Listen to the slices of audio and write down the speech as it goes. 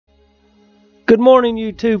Good morning,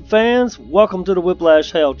 YouTube fans. Welcome to the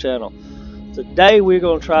Whiplash Hell channel. Today we're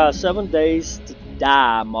going to try 7 Days to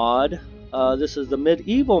Die mod. This is the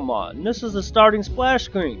Medeival mod, and this is the starting splash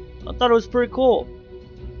screen. I thought it was pretty cool.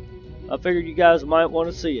 I figured you guys might want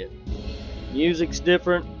to see it. Music's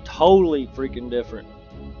different, totally freaking different.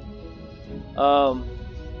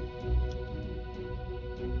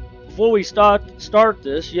 Before we start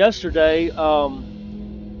this, yesterday I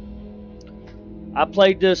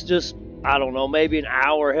played this just, I don't know, maybe an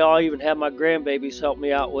hour. Hell, I even had my grandbabies help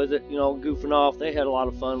me out with it, you know, goofing off. They had a lot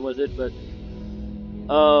of fun with it, but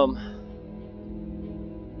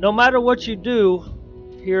no matter what you do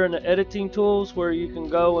here in the editing tools where you can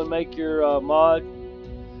go and make your mod,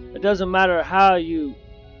 it doesn't matter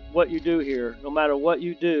what you do here. No matter what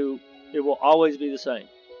you do, it will always be the same.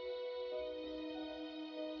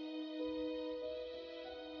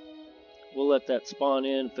 We'll let that spawn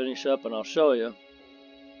in, finish up, and I'll show you.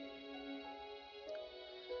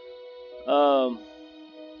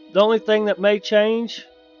 The only thing that may change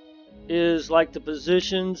is like the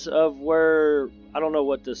positions of where, I don't know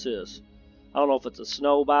what this is. I don't know if it's a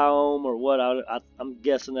snow biome or what. I'm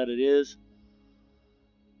guessing that it is.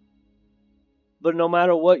 But no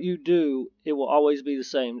matter what you do, it will always be the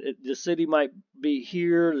same. The city might be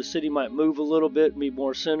here, the city might move a little bit, be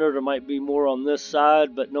more centered, or might be more on this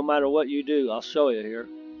side, but no matter what you do, I'll show you here.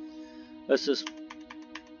 Let's just...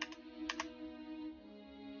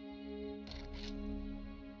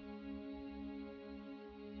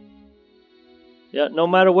 Yeah, no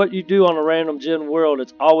matter what you do on a random gen world,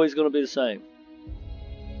 it's always going to be the same.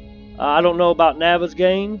 I don't know about Nava's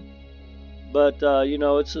game, but, you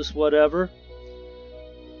know, it's just whatever.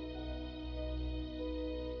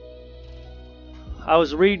 I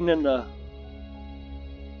was reading in the...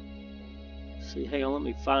 Let's see, hang on, let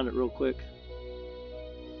me find it real quick.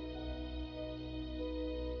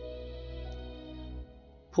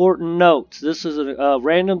 Important notes. This is a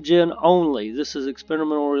random gen only. This is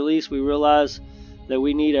experimental release. We realize that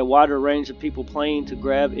we need a wider range of people playing to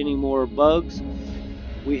grab any more bugs.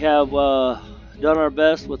 We have done our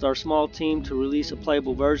best with our small team to release a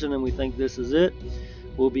playable version, and we think this is it.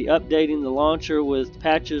 We'll be updating the launcher with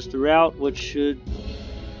patches throughout, which should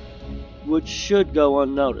go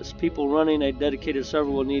unnoticed. People running a dedicated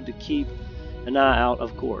server will need to keep an eye out,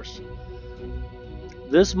 of course.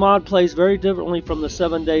 This mod plays very differently from the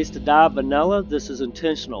 7 Days to Die vanilla. This is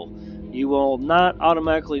intentional. You will not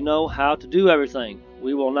automatically know how to do everything.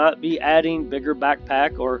 We will not be adding bigger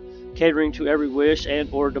backpack or catering to every wish and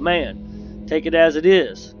or demand. Take it as it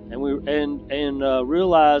is, and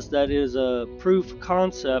realize that is a proof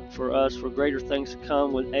concept for us for greater things to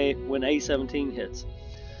come when A17 hits.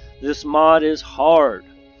 This mod is hard.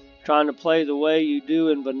 Trying to play the way you do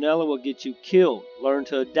in vanilla will get you killed. Learn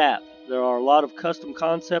to adapt. There are a lot of custom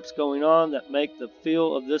concepts going on that make the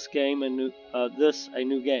feel of this game a new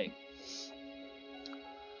game.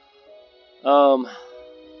 I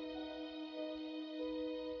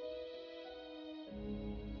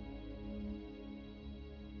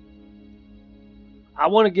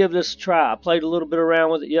want to give this a try. I played a little bit around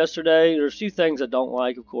with it yesterday. There's a few things I don't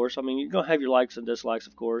like, of course. I mean, you're going to have your likes and dislikes,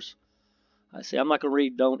 of course. I see. I'm not going to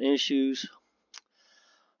read don't issues.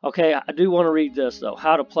 Okay, I do want to read this, though.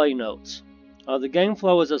 How to play notes. The game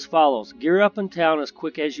flow is as follows. Gear up in town as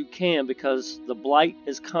quick as you can because the blight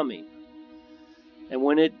is coming. And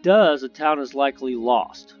when it does, the town is likely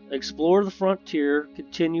lost. Explore the frontier.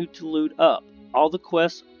 Continue to loot up. All the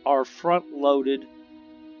quests are front-loaded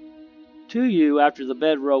to you after the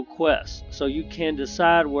bedroll quest, so you can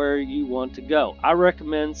decide where you want to go. I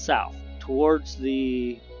recommend south, towards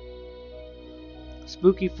the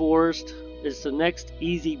spooky forest. It's the next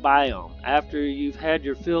easy biome. After you've had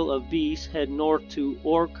your fill of beasts, head north to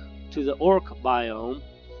the orc biome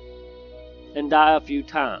and die a few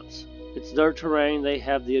times. It's their terrain, they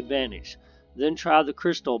have the advantage. Then try the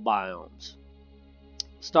crystal biomes.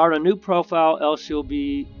 Start a new profile, else you'll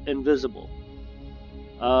be invisible.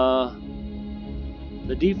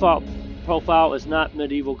 The default profile is not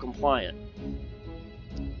medieval compliant.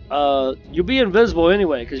 You'll be invisible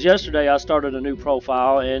anyway, because yesterday I started a new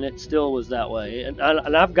profile and it still was that way. And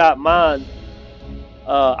I've got mine.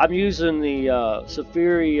 I'm using the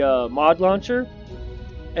Safari mod launcher,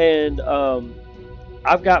 and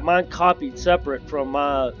I've got mine copied separate from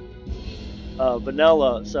my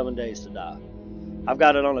vanilla 7 Days to Die. I've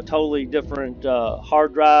got it on a totally different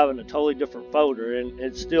hard drive and a totally different folder, and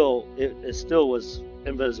it still was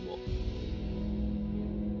invisible.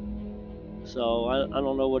 So I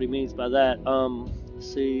don't know what he means by that.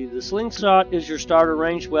 See, the slingshot is your starter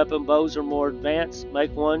ranged weapon. Bows are more advanced.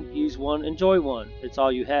 Make one, use one, enjoy one. It's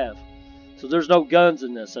all you have. So there's no guns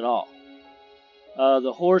in this at all.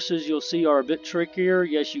 The horses you'll see are a bit trickier.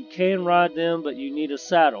 Yes, you can ride them, but you need a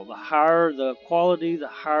saddle. The higher the quality, the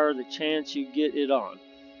higher the chance you get it on.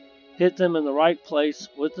 Hit them in the right place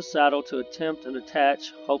with the saddle to attempt and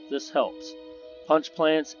attach. Hope this helps. Punch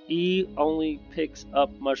plants. E only picks up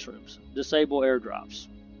mushrooms. Disable airdrops.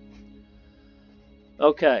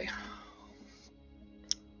 Okay.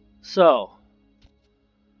 So.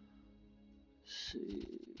 Let's see.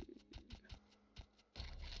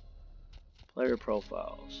 Player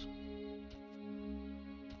profiles.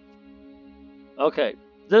 Okay.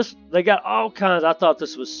 They got all kinds. I thought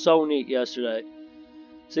this was so neat yesterday.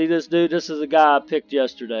 See this dude? This is the guy I picked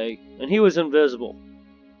yesterday. And he was invisible.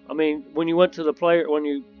 I mean, when you went to the player, when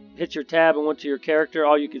you hit your tab and went to your character,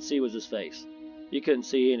 all you could see was his face. You couldn't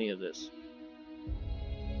see any of this.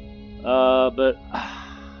 But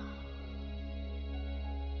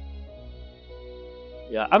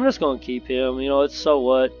yeah, I'm just going to keep him. You know, it's so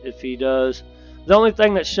what if he does. The only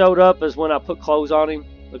thing that showed up is when I put clothes on him.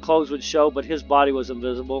 The clothes would show, but his body was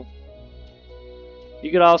invisible.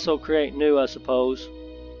 You could also create new, I suppose.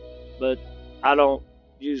 But I don't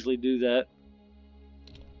usually do that.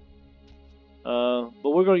 But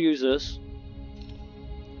we're going to use this.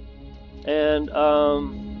 And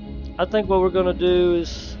I think what we're going to do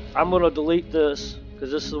is I'm going to delete this because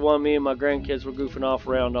this is the one me and my grandkids were goofing off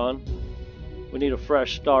around on. We need a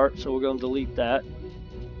fresh start, so we're going to delete that.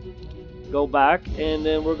 Go back, and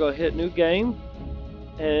then we're going to hit new game.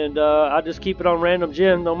 And I just keep it on random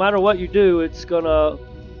gen. No matter what you do, it's going to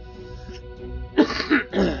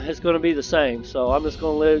be the same. So I'm just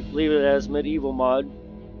going to leave it as Medeival Mod.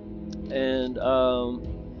 And I'm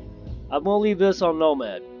going to leave this on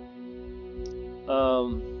Nomad.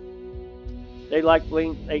 They like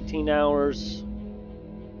length 18 hours.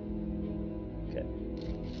 Okay.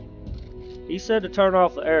 He said to turn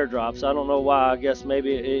off the airdrops. I don't know why. I guess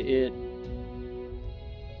maybe it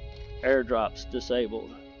airdrops disabled.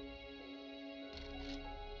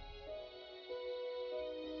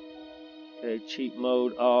 Okay, cheat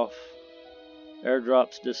mode off.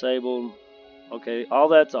 Airdrops disabled. Okay, all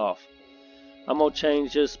that's off. I'm going to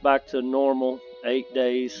change this back to normal. 8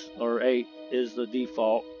 days, or 8 is the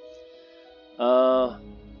default.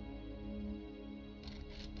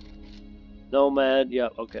 Nomad, yeah,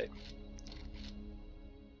 okay.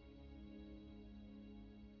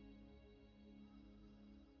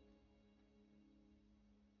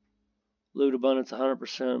 Loot abundance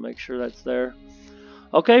 100%, make sure that's there.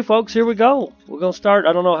 Okay, folks, here we go. We're going to start.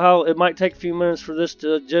 I don't know how, it might take a few minutes for this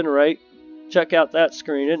to generate. Check out that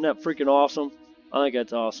screen. Isn't that freaking awesome? I think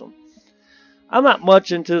that's awesome. I'm not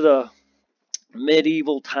much into the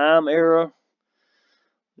medieval time era.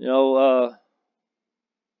 You know, of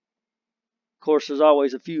course, there's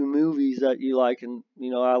always a few movies that you like and, you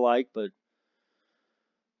know, I like, but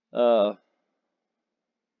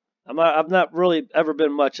I've not really ever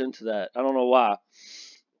been much into that. I don't know why.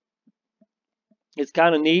 It's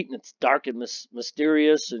kind of neat and it's dark and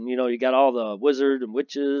mysterious, and you know, you got all the wizards and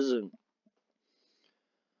witches and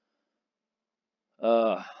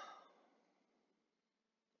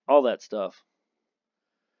all that stuff.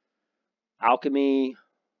 Alchemy.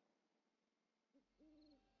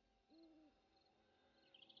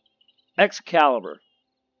 Excalibur.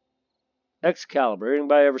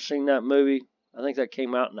 Anybody ever seen that movie? I think that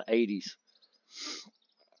came out in the 80s.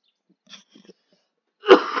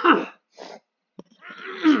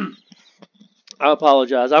 I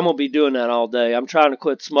apologize. I'm going to be doing that all day. I'm trying to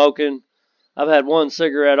quit smoking. I've had one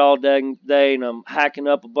cigarette all day and I'm hacking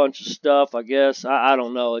up a bunch of stuff, I guess. I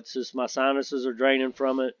don't know. It's just my sinuses are draining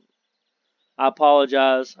from it. I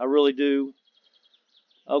apologize. I really do.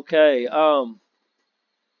 Okay.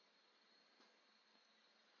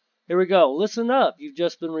 Here we go. Listen up. You've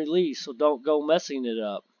just been released, so don't go messing it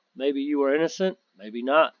up. Maybe you were innocent, maybe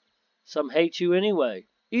not. Some hate you anyway.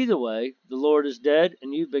 Either way, the Lord is dead,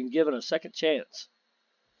 and you've been given a second chance.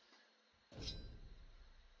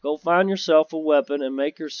 Go find yourself a weapon and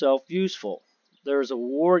make yourself useful. There is a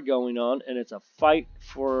war going on, and it's a fight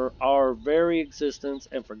for our very existence,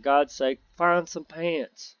 and for God's sake, find some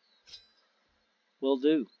pants. Will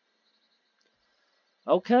do.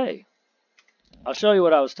 Okay. I'll show you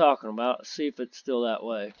what I was talking about. See if it's still that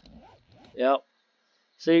way. Yep.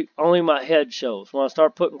 See, only my head shows. When I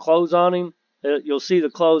start putting clothes on him, you'll see the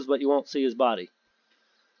clothes, but you won't see his body.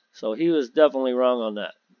 So he was definitely wrong on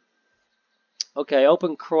that. Okay,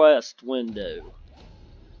 open quest window.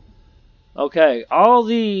 Okay, all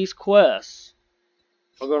these quests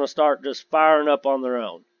are going to start just firing up on their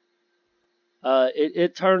own.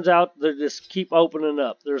 It turns out they just keep opening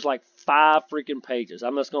up. There's like 5 freaking pages.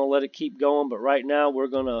 I'm just going to let it keep going, but right now we're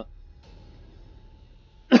going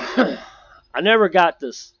to I never got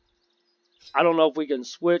this. I don't know if we can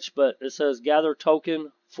switch, but it says gather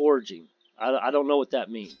token foraging. I don't know what that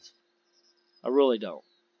means. I really don't.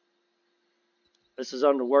 This is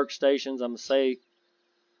under workstations. I'm going to say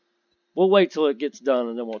we'll wait till it gets done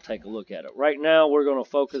and then we'll take a look at it. Right now we're going to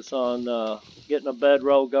focus on getting a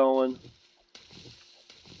bedroll going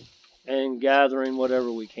and gathering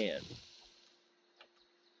whatever we can.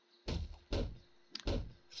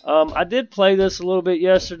 I did play this a little bit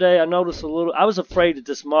yesterday. I noticed I was afraid that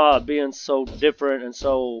this mod being so different and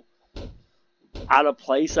so out of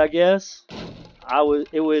place, I guess.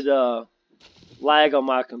 It would lag on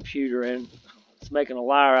my computer, and it's making a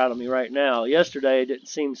liar out of me right now. Yesterday it didn't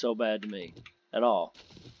seem so bad to me at all.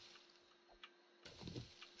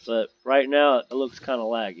 But right now it looks kind of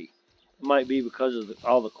laggy. It might be because of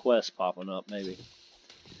all the quests popping up, maybe.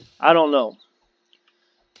 I don't know.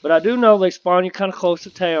 But I do know they spawn you kind of close to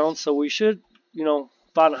town, so we should, you know,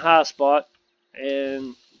 find a high spot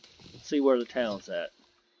and see where the town's at.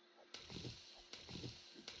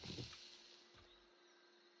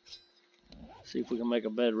 See if we can make a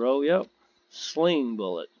bedroll. Yep. Sling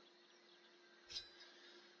bullet.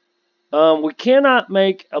 We cannot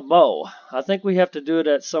make a bow. I think we have to do it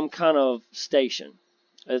at some kind of station.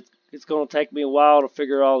 It's going to take me a while to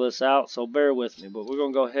figure all this out, so bear with me. But we're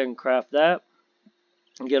going to go ahead and craft that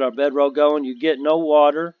and get our bedroll going. You get no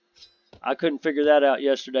water. I couldn't figure that out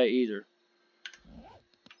yesterday either.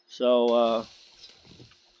 So,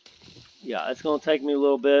 yeah, it's going to take me a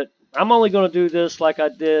little bit. I'm only going to do this like I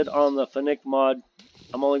did on the Finick mod.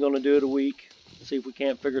 I'm only going to do it a week. See if we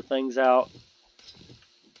can't figure things out.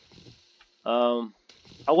 I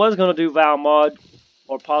was going to do Val mod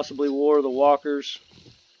or possibly War of the Walkers,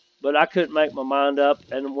 but I couldn't make my mind up.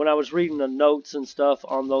 And when I was reading the notes and stuff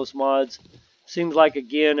on those mods, seems like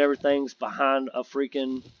again everything's behind a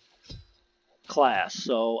freaking class.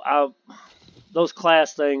 So those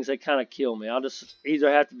class things, they kind of kill me. I'll just either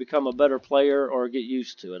have to become a better player or get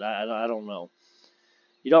used to it. I don't know.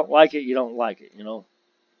 You don't like it, you don't like it, you know.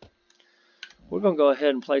 We're going to go ahead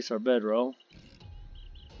and place our bedroll.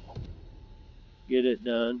 Get it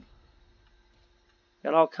done.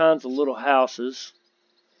 Got all kinds of little houses.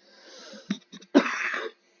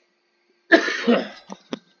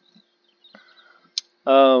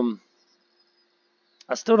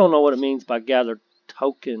 I still don't know what it means by gather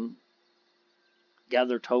token,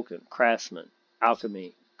 craftsman,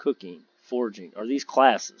 alchemy, cooking, forging. Are these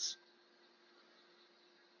classes?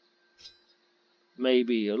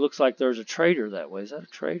 Maybe. It looks like there's a trader that way. Is that a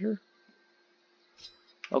trader?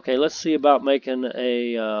 Okay, let's see about making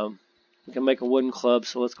a, we can make a wooden club,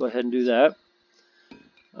 so let's go ahead and do that.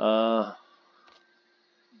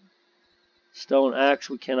 Stone axe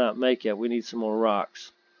we cannot make yet. We need some more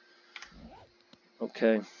rocks.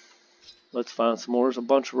 Okay, let's find some more. There's a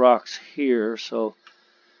bunch of rocks here, so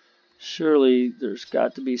surely there's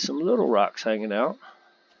got to be some little rocks hanging out.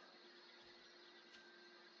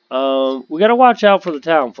 We got to watch out for the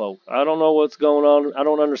town folk. I don't know what's going on. I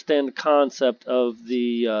don't understand the concept of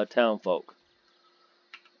the town folk.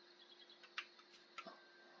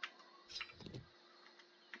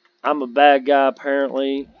 I'm a bad guy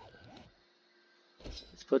apparently.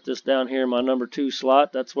 Let's put this down here in my number 2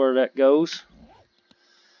 slot. That's where that goes.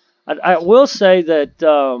 I will say that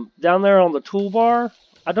down there on the toolbar,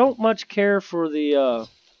 I don't much care for the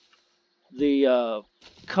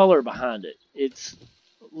color behind it. It's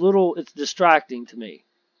distracting to me.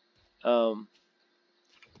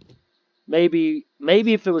 Maybe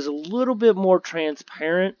if it was a little bit more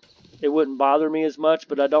transparent, it wouldn't bother me as much.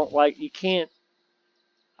 But I don't like. You can't.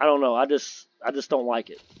 I don't know. I just don't like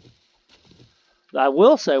it. I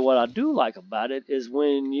will say what I do like about it is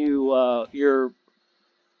when you're.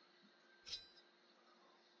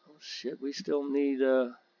 Oh shit! We still need.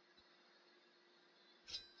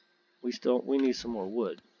 We need some more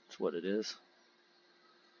wood. That's what it is.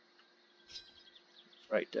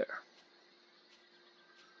 Right there.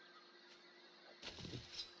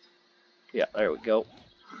 Yeah, there we go.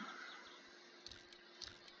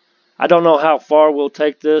 I don't know how far we'll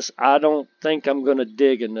take this. I don't think I'm going to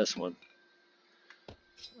dig in this one.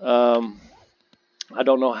 I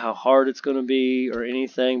don't know how hard it's going to be or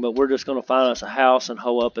anything, but we're just going to find us a house and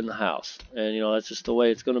hoe up in the house. And, you know, that's just the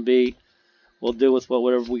way it's going to be. We'll deal with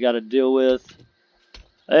whatever we got to deal with.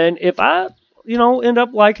 And if I, you know, end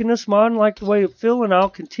up liking this mod and like the way it's feeling, I'll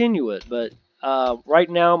continue it. But right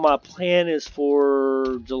now my plan is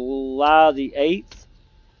for July the 8th.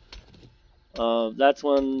 That's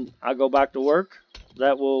when I go back to work.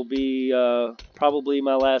 That will be probably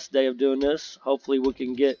my last day of doing this. Hopefully we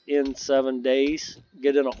can get in 7 days,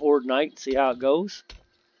 get in a horde night, see how it goes.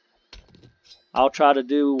 I'll try to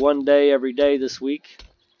do one day every day this week.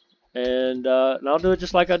 And I'll do it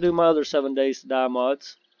just like I do my other 7 days to die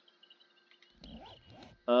mods.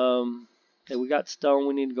 Okay, we got stone.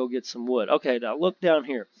 We need to go get some wood. Okay, now look down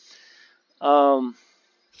here.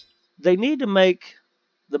 They need to make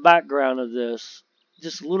the background of this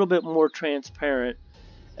just a little bit more transparent.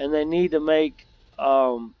 And they need to make,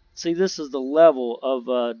 see, this is the level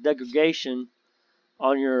of degradation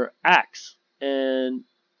on your axe. And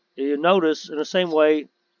you notice in the same way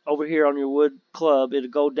over here on your wood club, it'll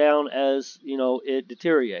go down as, you know, it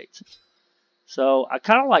deteriorates. So I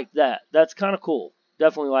kind of like that. That's kind of cool.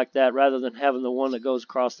 Definitely like that rather than having the one that goes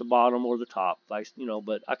across the bottom or the top. Like, you know,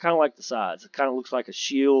 but I kind of like the sides. It kind of looks like a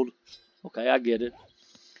shield. Okay, I get it.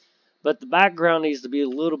 But the background needs to be a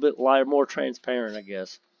little bit lighter, more transparent, I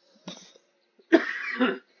guess.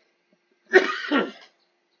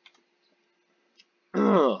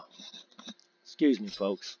 Excuse me,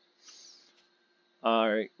 folks.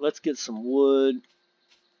 Alright, let's get some wood.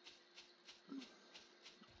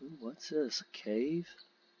 Ooh, what's this? A cave?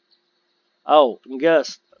 Oh, and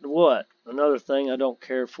guess what? Another thing I don't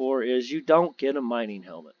care for is you don't get a mining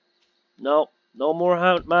helmet. Nope, no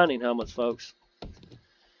more mining helmets, folks.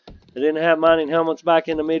 They didn't have mining helmets back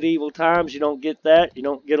in the medieval times. You don't get that. You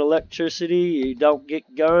don't get electricity. You don't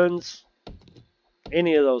get guns.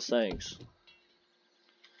 Any of those things.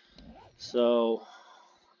 So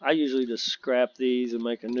I usually just scrap these and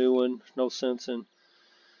make a new one. There's no sense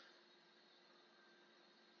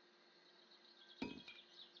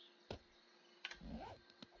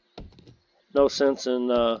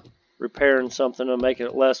in repairing something and making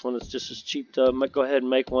it less when it's just as cheap to go ahead and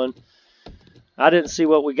make one. I didn't see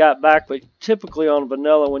what we got back, but typically on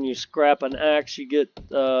vanilla, when you scrap an axe, you get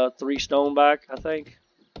 3 stone back, I think.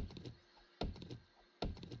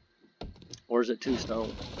 Or is it 2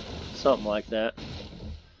 stone? Something like that.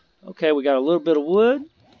 Okay, we got a little bit of wood.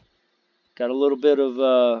 Got a little bit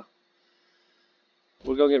of,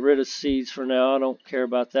 we're going to get rid of seeds for now. I don't care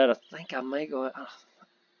about that. I think I may go,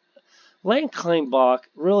 land claim block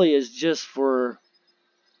really is just for,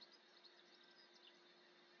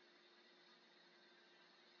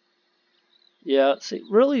 yeah, see,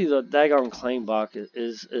 really the daggone claim block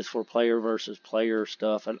is for player versus player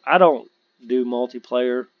stuff. And I don't do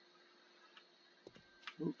multiplayer.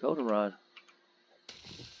 Ooh, goldenrod.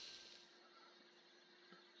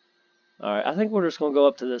 Alright, I think we're just going to go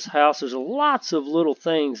up to this house. There's lots of little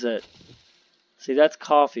things that, see, that's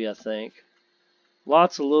coffee, I think.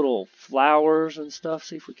 Lots of little flowers and stuff.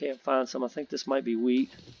 See if we can't find some. I think this might be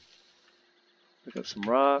wheat. Pick up some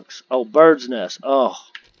rocks. Oh, bird's nest. Oh,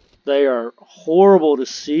 they are horrible to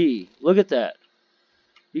see. Look at that.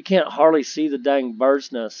 You can't hardly see the dang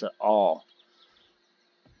bird's nest at all.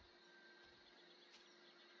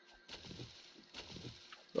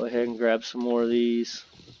 Go ahead and grab some more of these.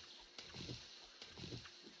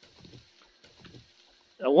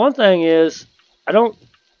 Now, one thing is, I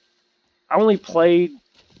only played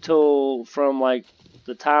till from like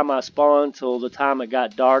the time I spawned till the time it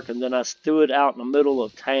got dark, and then I stood out in the middle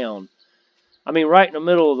of town. I mean, right in the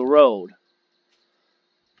middle of the road.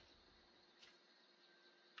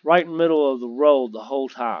 Right in the middle of the road the whole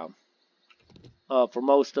time. For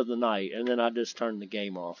most of the night, and then I just turned the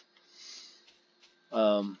game off.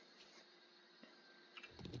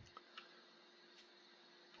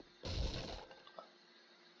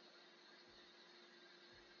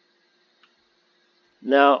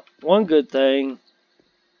 Now, one good thing,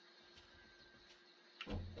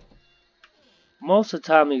 most of the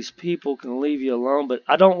time these people can leave you alone, but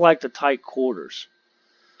I don't like the tight quarters.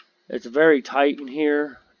 It's very tight in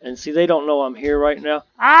here, and see, they don't know I'm here right now.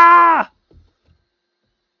 Ah!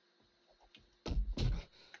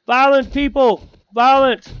 Violent people!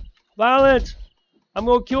 Violent! Violent! I'm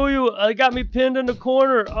gonna kill you! They got me pinned in the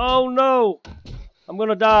corner! Oh no! I'm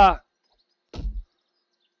gonna die.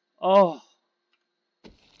 Oh.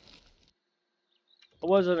 I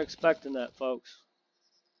wasn't expecting that, folks.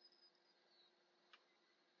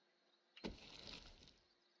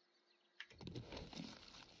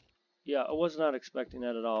 Yeah, I was not expecting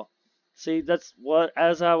that at all. See, that's what,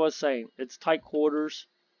 as I was saying, it's tight quarters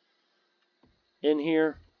in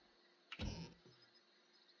here.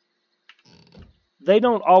 They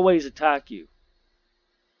don't always attack you.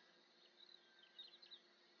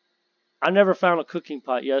 I never found a cooking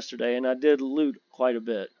pot yesterday, and I did loot quite a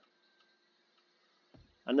bit.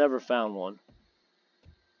 I never found one.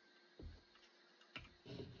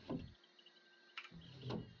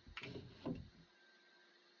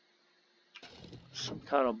 Some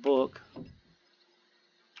kind of book.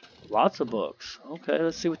 Lots of books. Okay,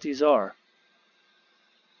 let's see what these are.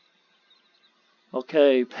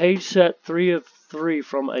 Okay, page set 3 of 3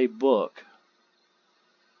 from a book.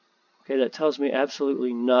 Okay, that tells me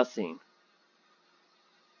absolutely nothing.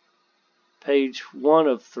 Page 1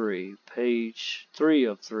 of 3, page 3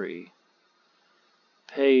 of 3,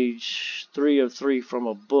 page 3 of 3 from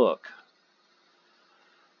a book.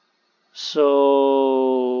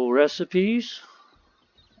 So, recipes?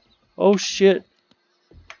 Oh shit.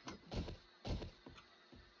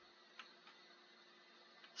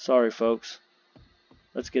 Sorry folks.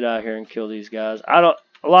 Let's get out here and kill these guys. A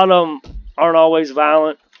lot of them aren't always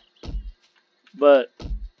violent, but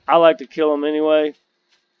I like to kill them anyway,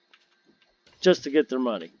 just to get their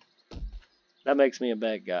money. That makes me a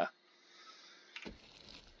bad guy.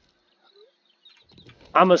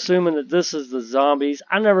 I'm assuming that this is the zombies.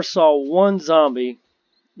 I never saw one zombie.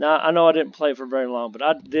 Now I know I didn't play for very long, but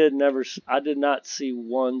I did not see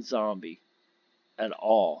one zombie at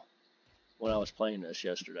all when I was playing this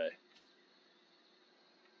yesterday.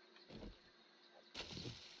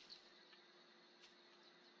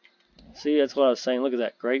 See, that's what I was saying. Look at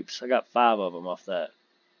that, grapes. I got 5 of them off that.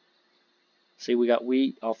 See, we got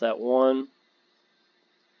wheat off that one.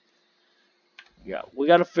 Yeah, we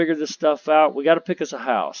got to figure this stuff out. We got to pick us a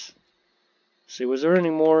house. See, was there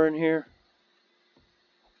any more in here?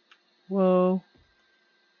 Whoa.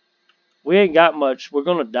 We ain't got much. We're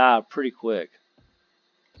going to die pretty quick.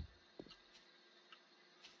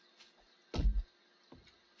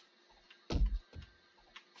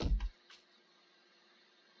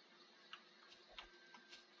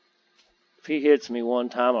 If he hits me one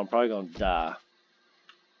time, I'm probably going to die.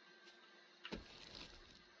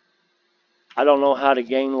 I don't know how to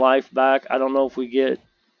gain life back. I don't know if we get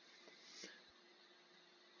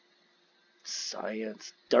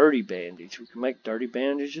science. Dirty bandage. We can make dirty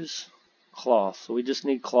bandages. Cloth. So we just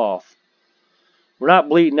need cloth. We're not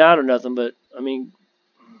bleeding out or nothing, but, I mean,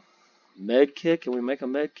 med kit. Can we make a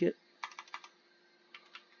med kit?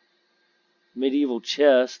 Medieval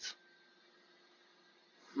chest.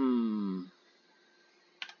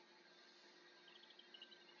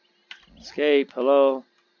 Escape. Hello.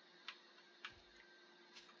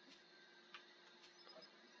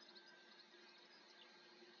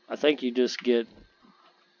 I think you just get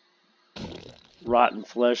rotten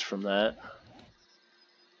flesh from that.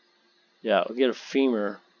 Yeah, we'll get a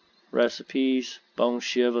femur. Recipes. Bone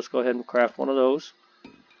shiv. Let's go ahead and craft one of those.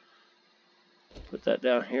 Put that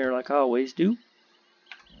down here like I always do.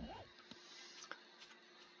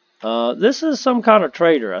 This is some kind of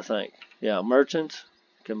trader, I think. Yeah, merchant.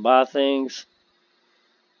 Can buy things.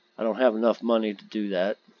 I don't have enough money to do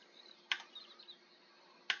that.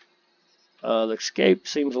 The escape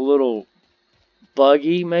seems a little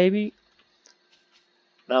buggy, maybe.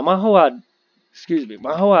 Now, my whole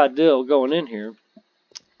idea of going in here,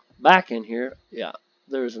 back in here, yeah,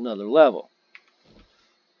 there's another level.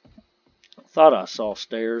 I thought I saw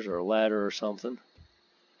stairs or a ladder or something.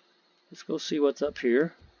 Let's go see what's up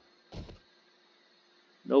here.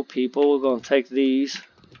 No people. We're going to take these.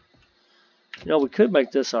 You know, we could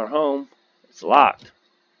make this our home. It's locked.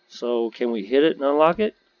 So, can we hit it and unlock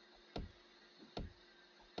it?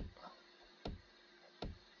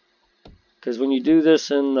 Because when you do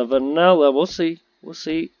this in the vanilla, we'll see.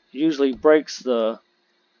 It usually breaks the...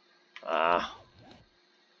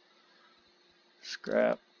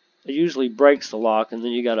 scrap. It usually breaks the lock, and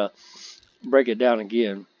then you got to break it down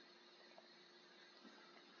again.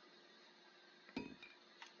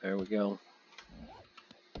 There we go.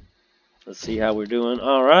 Let's see how we're doing.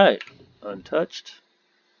 All right. Untouched.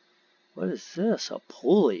 What is this? A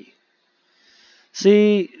pulley.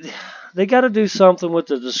 See, they got to do something with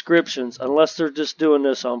the descriptions unless they're just doing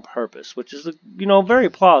this on purpose, which is, you know, very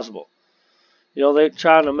plausible. You know, they're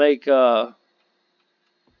trying to make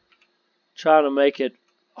it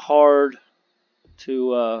hard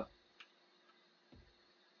to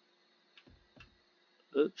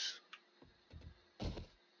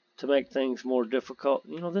to make things more difficult.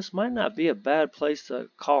 You know, this might not be a bad place to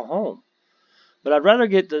call home. But I'd rather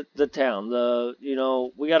get the town. You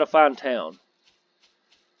know, we got to find town.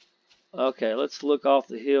 Okay, let's look off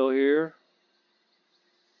the hill here.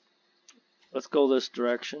 Let's go this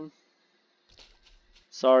direction.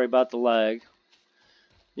 Sorry about the lag.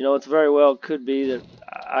 You know, it's very well could be that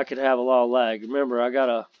I could have a lot of lag. Remember, I got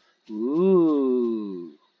a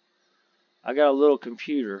little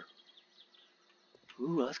computer.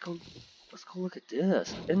 Ooh, let's go look at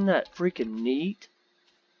this. Isn't that freaking neat?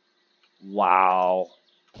 Wow.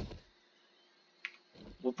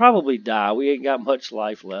 We'll probably die. We ain't got much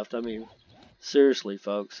life left. I mean, seriously,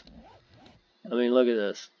 folks. I mean, look at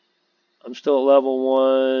this. I'm still at level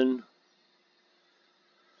 1.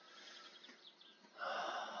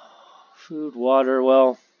 Food, water,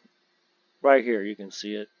 well, right here you can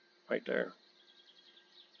see it, right there.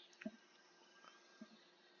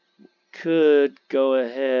 Could go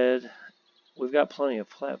ahead, we've got plenty of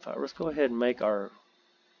flat fire. Let's go ahead and make our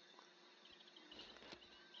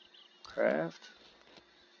craft.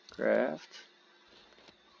 Let's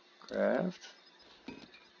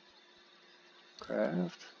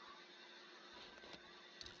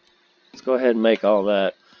go ahead and make all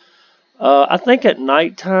that. I think at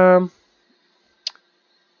nighttime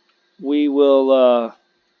we will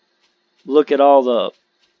look at all the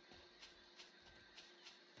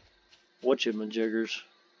whatchamajiggers.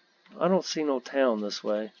 I don't see no town this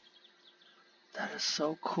way. That is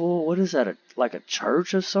so cool. What is that? Like a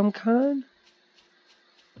church of some kind?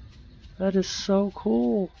 That is so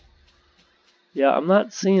cool. Yeah, I'm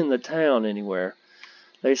not seeing the town anywhere.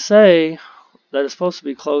 They say that it's supposed to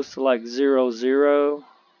be close to like 00.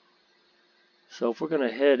 So if we're going to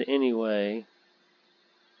head anyway,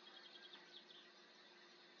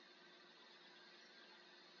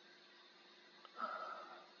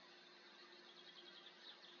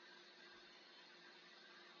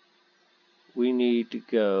 we need to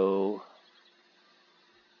go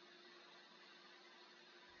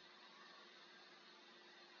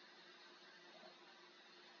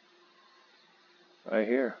right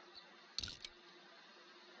here.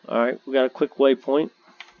 Alright, we got a quick waypoint.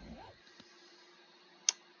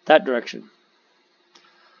 That direction.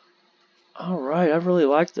 Alright, I really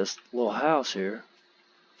like this little house here.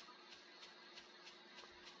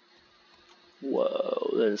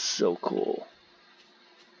 Whoa, that is so cool.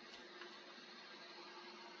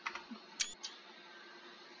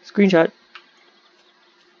 Screenshot.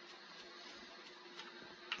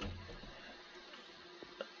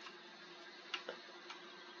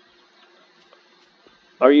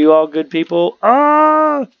 Are you all good people?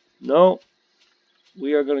 Ah! No.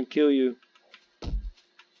 We are going to kill you.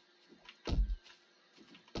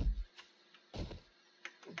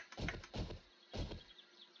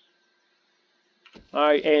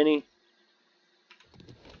 Alright, Annie.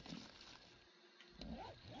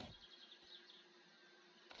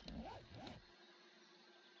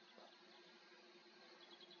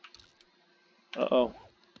 Uh-oh.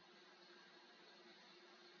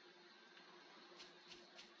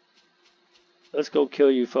 Let's go kill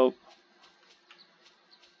you, folk.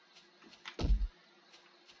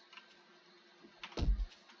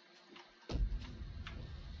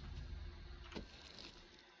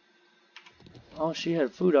 Oh, she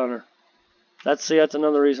had food on her. That's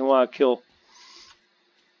another reason why I kill.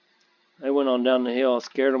 They went on down the hill. I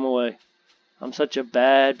scared them away. I'm such a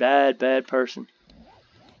bad person.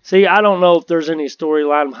 See, I don't know if there's any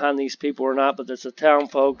storyline behind these people or not, but it's a town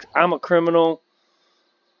folks. I'm a criminal,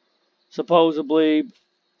 supposedly,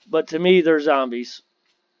 but to me, they're zombies.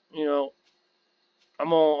 You know,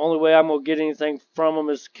 only way I'm gonna get anything from them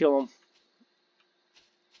is to kill them.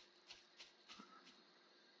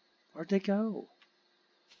 Where'd they go?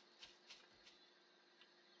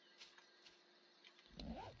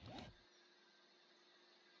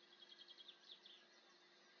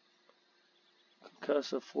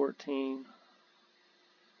 Concussive 14.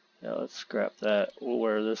 Yeah, let's scrap that. We'll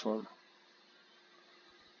wear this one.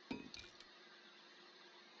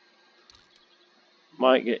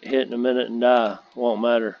 Might get hit in a minute and die. Won't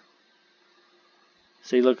matter.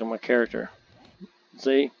 See, look at my character.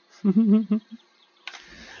 See? The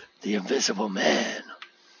Invisible Man.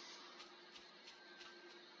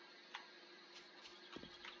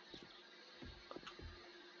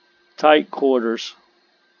 Tight quarters.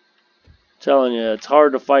 Telling you, it's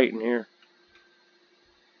hard to fight in here.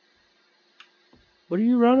 What are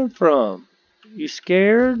you running from? You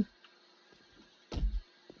scared?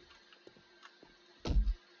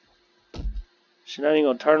 She's not even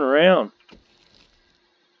gonna turn around.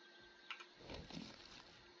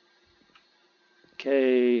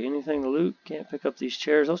 Okay, anything to loot? Can't pick up these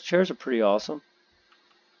chairs. Those chairs are pretty awesome.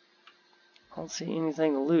 I don't see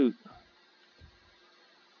anything to loot.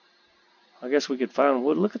 I guess we could find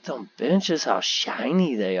wood. Look at them benches, how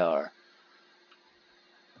shiny they are.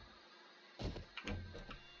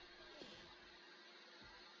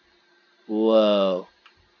 Whoa.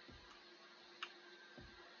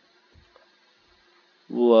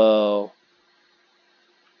 Whoa.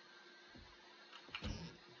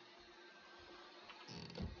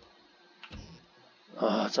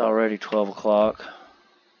 Oh, it's already 12 o'clock.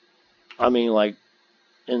 I mean, like,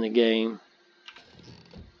 in the game.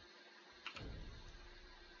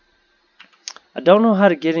 I don't know how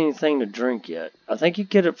to get anything to drink yet. I think you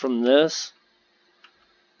get it from this.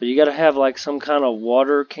 But you gotta have, like, some kind of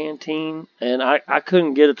water canteen. And I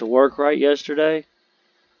couldn't get it to work right yesterday.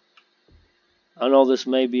 I know this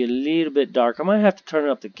may be a little bit dark. I might have to turn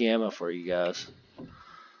up the gamma for you guys.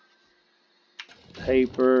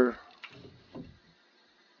 Paper.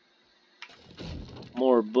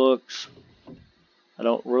 More books. I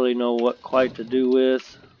don't really know what quite to do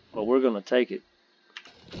with, but we're going to take it.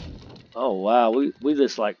 Oh, wow. We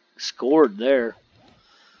just like scored there.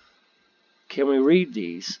 Can we read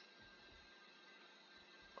these?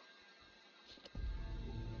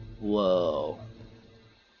 Whoa.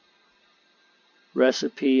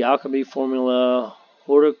 Recipe, alchemy formula,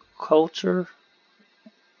 horticulture,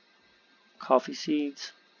 coffee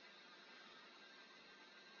seeds.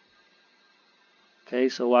 Okay,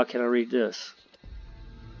 so why can't I read this?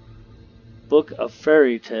 Book of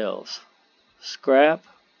fairy tales. Scrap.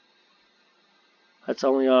 That's the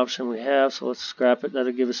only option we have, so let's scrap it.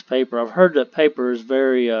 That'll give us paper. I've heard that paper is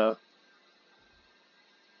very,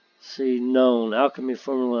 known. Alchemy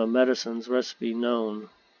formula, medicines, recipe known.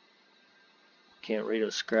 Can't read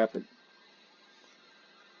it, scrap it.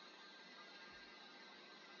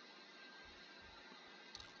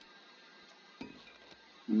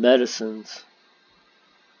 Medicines.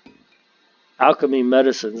 Alchemy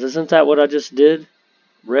medicines. Isn't that what I just did?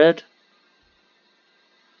 Read?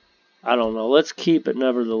 I don't know. Let's keep it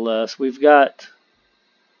nevertheless. We've got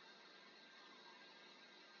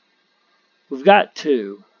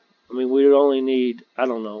two. I mean, we would only need, I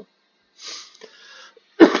don't know.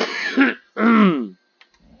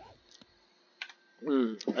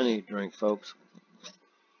 I need a drink, folks.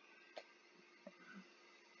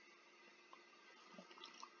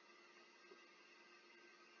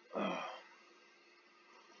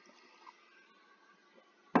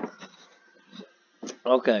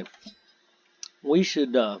 Okay. We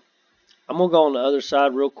should, I'm going to go on the other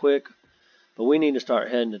side real quick, but we need to start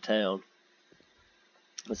heading to town.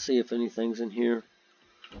 Let's see if anything's in here.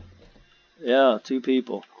 Yeah, 2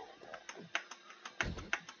 people.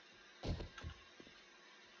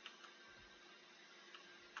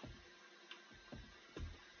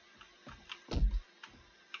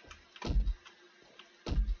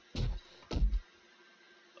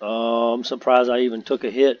 Oh, I'm surprised I even took a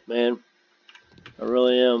hit, man. I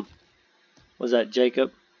really am. Was that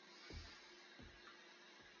Jacob?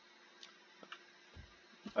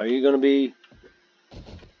 Are you going to be...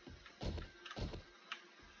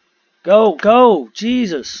 Go, go!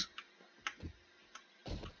 Jesus!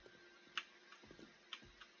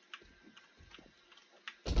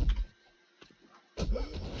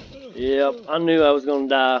 Yep, I knew I was going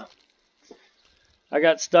to die. I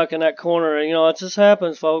got stuck in that corner, and, it just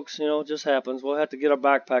happens, folks. It just happens. We'll have to get our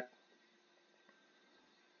backpack.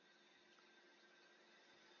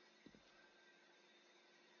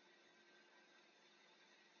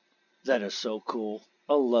 That is so cool.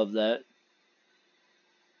 I love that.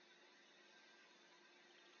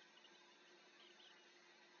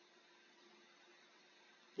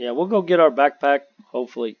 Yeah, we'll go get our backpack,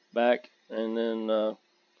 hopefully, back, and then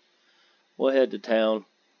we'll head to town.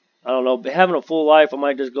 I don't know, but having a full life, I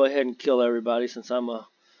might just go ahead and kill everybody since I'm a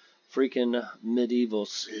freaking medieval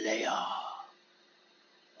slayer.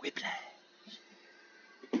 Whiplash.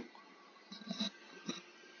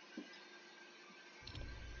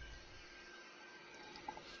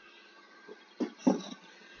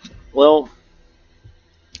 Well,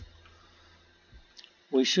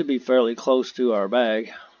 we should be fairly close to our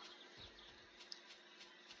bag.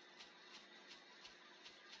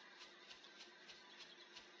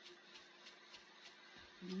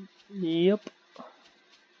 Yep.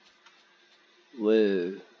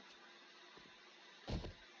 Whoa.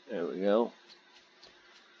 There we go.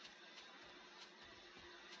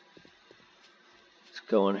 Let's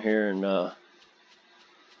go in here and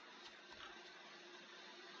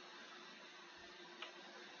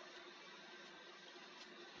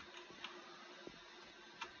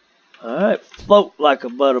alright, float like a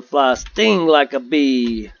butterfly, sting like a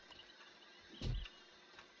bee.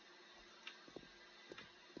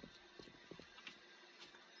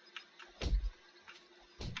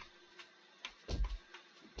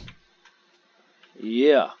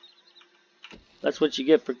 Yeah. That's what you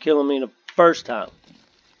get for killing me the first time.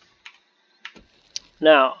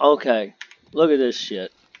 Now, okay. Look at this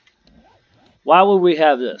shit. Why would we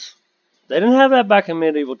have this? They didn't have that back in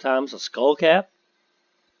medieval times, a skull cap.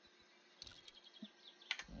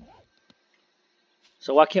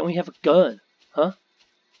 So why can't we have a gun? Huh?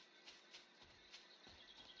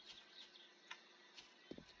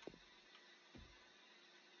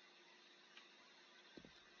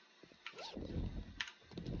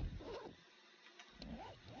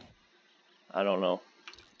 I don't know.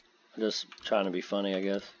 I'm just trying to be funny, I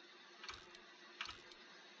guess.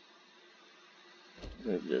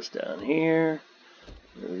 Move this down here.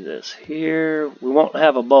 Move this here. We won't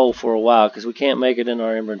have a bowl for a while because we can't make it in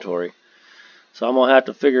our inventory. So I'm going to have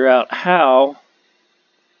to figure out how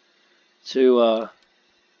to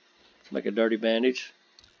make a dirty bandage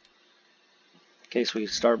in case we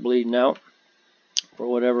start bleeding out for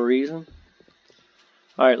whatever reason.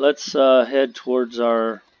 Alright, let's head towards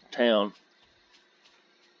our town.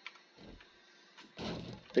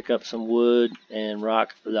 Pick up some wood and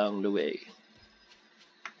rock along the way.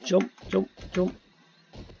 Jump, jump, jump.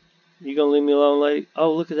 You gonna leave me alone, lady?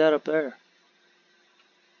 Oh, look at that up there.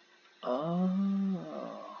 Oh,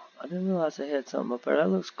 I didn't realize they had something up there. That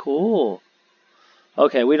looks cool.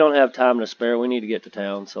 Okay, we don't have time to spare. We need to get to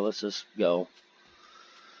town, so let's just go.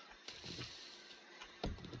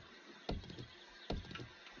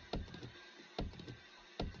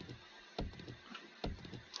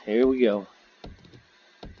 Here we go.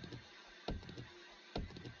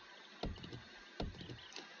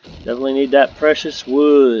 Definitely need that precious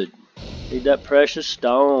wood. Need that precious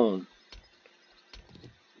stone.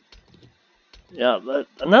 Yeah, but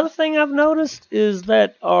another thing I've noticed is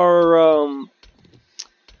that our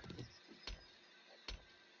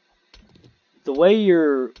the way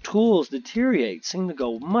your tools deteriorate seem to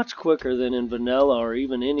go much quicker than in vanilla or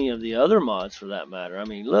even any of the other mods for that matter. I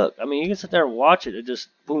mean, look, you can sit there and watch it. It just,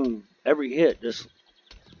 boom, every hit just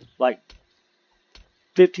like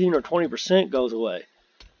 15 or 20% goes away.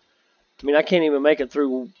 I mean, I can't even make it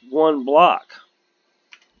through one block.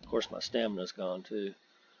 Of course, my stamina's gone too.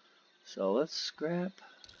 So let's scrap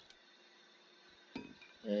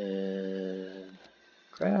and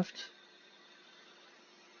craft.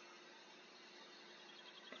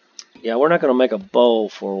 Yeah, we're not going to make a bow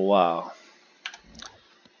for a while.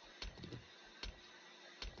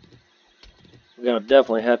 We're going to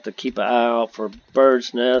definitely have to keep an eye out for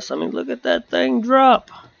bird's nests. I mean, look at that thing drop.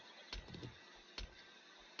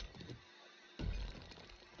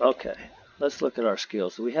 Okay, let's look at our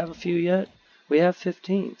skills. Do we have a few yet? We have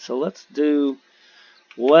 15. So let's do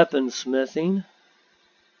weaponsmithing.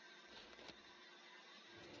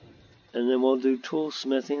 And then we'll do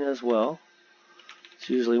toolsmithing as well. It's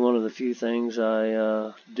usually one of the few things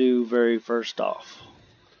I do very first off.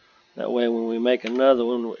 That way when we make another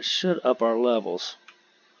one, it should up our levels.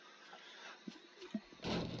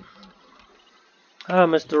 Hi,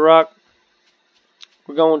 Mr. Rock.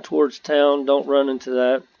 We're going towards town. Don't run into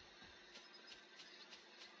that.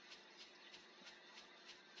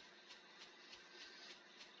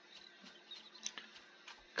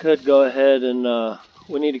 Could go ahead and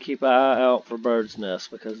we need to keep an eye out for bird's nests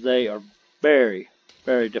because they are very,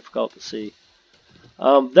 very difficult to see.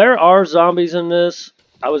 There are zombies in this.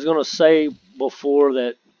 I was going to say before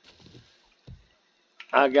that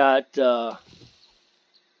I got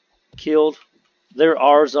killed. There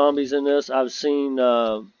are zombies in this. I've seen,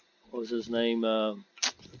 what was his name?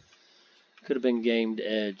 Could have been Game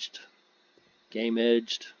Edged.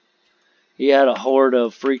 He had a horde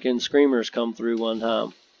of freaking screamers come through one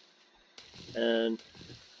time.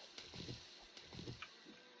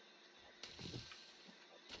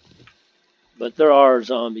 But there are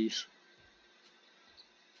zombies.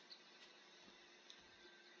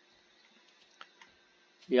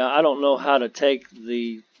 Yeah, I don't know how to take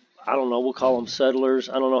we'll call them settlers.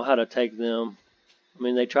 I don't know how to take them. I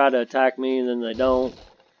mean, they try to attack me and then they don't.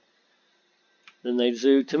 Then they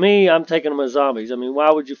zoo. To me, I'm taking them as zombies. I mean,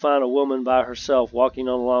 why would you find a woman by herself walking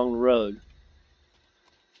along the road?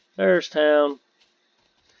 There's town.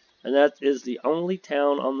 And that is the only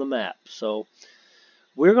town on the map. So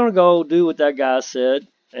we're going to go do what that guy said.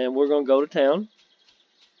 And we're going to go to town.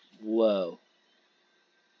 Whoa.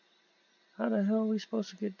 How the hell are we supposed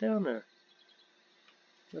to get down there?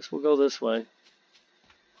 Guess we'll go this way.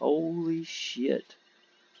 Holy shit.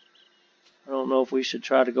 I don't know if we should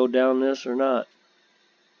try to go down this or not.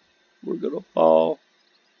 We're going to fall.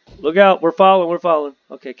 Look out. We're falling.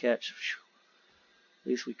 Okay, catch. At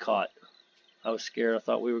least we caught. I was scared. I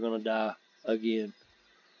thought we were going to die again.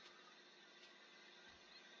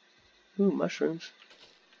 Ooh, mushrooms.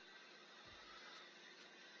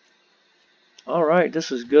 Alright,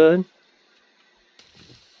 this is good.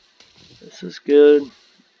 This is good.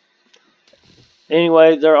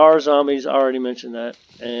 Anyway, there are zombies. I already mentioned that.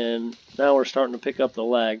 And now we're starting to pick up the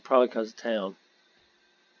lag, probably because of town.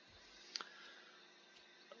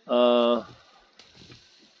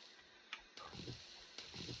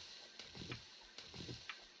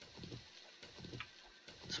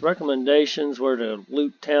 Its recommendations were to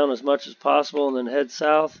loot town as much as possible and then head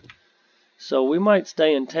south. So we might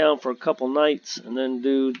stay in town for a couple nights and then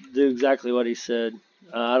do exactly what he said.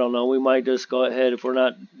 I don't know. We might just go ahead, if we're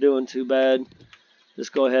not doing too bad,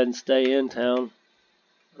 just go ahead and stay in town.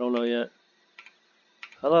 I don't know yet.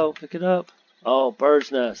 Hello, pick it up. Oh,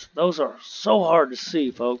 bird's nest. Those are so hard to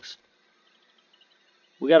see, folks.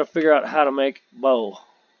 We got to figure out how to make bow.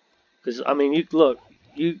 Because, I mean, you look,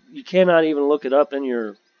 you cannot even look it up in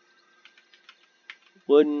your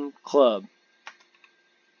wooden club.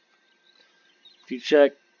 If you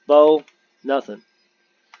check bow, nothing.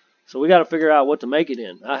 So we got to figure out what to make it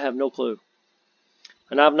in. I have no clue.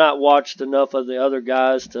 And I've not watched enough of the other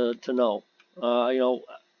guys to know. You know,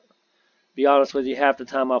 be honest with you, half the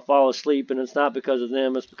time I fall asleep, and it's not because of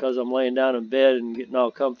them. It's because I'm laying down in bed and getting all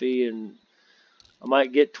comfy, and I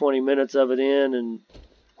might get 20 minutes of it in, and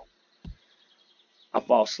I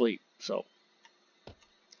fall asleep. So,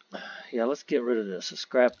 yeah, let's get rid of this. Let's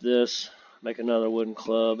scrap this, make another wooden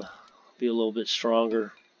club, be a little bit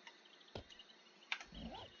stronger.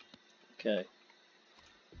 Okay.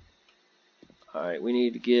 Alright, we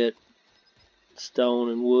need to get stone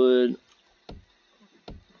and wood.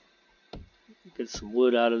 Get some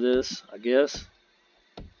wood out of this, I guess.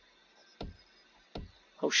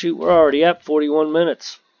 Oh shoot, we're already at 41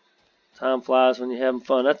 minutes. Time flies when you're having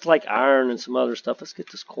fun. That's like iron and some other stuff. Let's get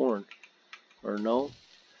this corn. Or no.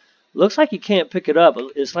 Looks like you can't pick it up.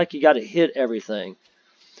 It's like you got to hit everything.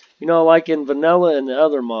 You know, like in vanilla and the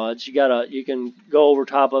other mods, you can go over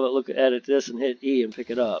top of it, look at it, this, and hit E and pick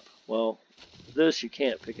it up. Well, this you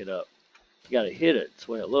can't pick it up. You got to hit it. That's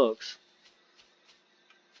the way it looks.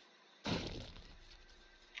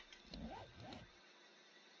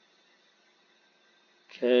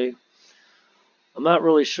 Okay. I'm not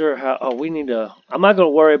really sure how. Oh, we need to. I'm not going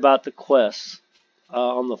to worry about the quests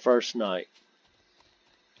on the first night.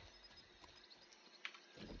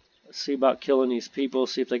 Let's see about killing these people.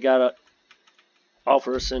 See if they got to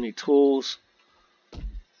offer us any tools.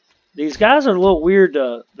 These guys are a little weird.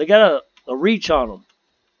 They got a reach on them.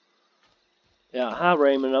 Yeah, hi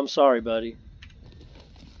Raymond. I'm sorry, buddy.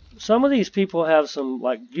 Some of these people have some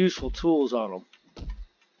like useful tools on them.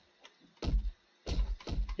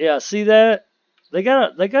 Yeah, see that? They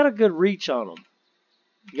got a good reach on them.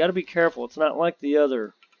 You got to be careful. It's not like the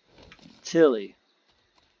other Tilly.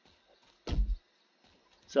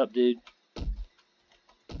 What's up, dude?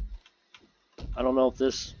 I don't know if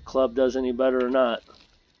this club does any better or not.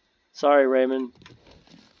 Sorry, Raymond.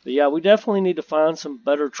 But yeah, we definitely need to find some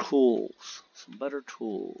better tools. Some better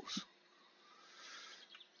tools.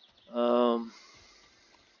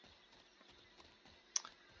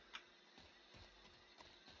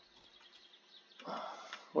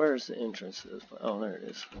 Where's the entrance? Oh, there it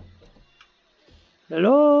is.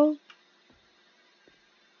 Hello?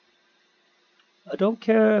 I don't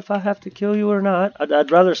care if I have to kill you or not. I'd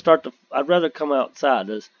rather I'd rather come outside.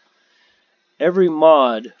 Does every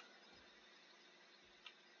mod?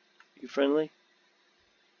 You friendly?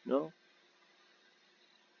 No?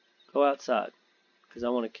 Go outside, because I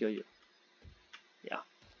want to kill you. Yeah.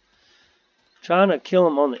 Trying to kill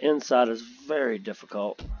him on the inside is very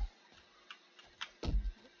difficult.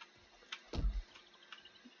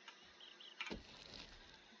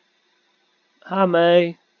 Hi,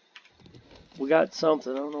 May. We got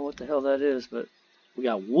something. I don't know what the hell that is, but we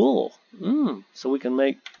got wool. So we can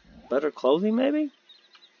make better clothing, maybe?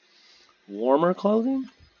 Warmer clothing?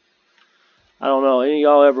 I don't know. Any of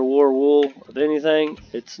y'all ever wore wool of anything?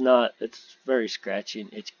 It's not. It's very scratchy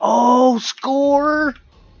and itchy. Oh, score!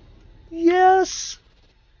 Yes!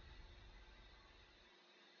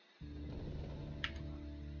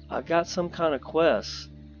 I got some kind of quest.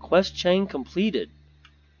 Quest chain completed.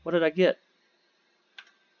 What did I get?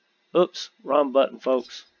 Oops, wrong button,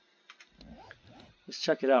 folks. Let's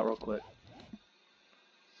check it out real quick.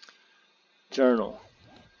 Journal.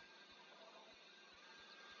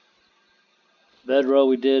 Bedrow,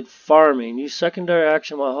 we did farming. Use secondary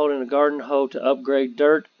action while holding a garden hoe to upgrade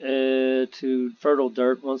dirt to fertile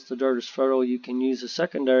dirt. Once the dirt is fertile, you can use a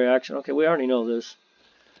secondary action. Okay, we already know this.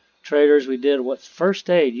 Traders, we did what's first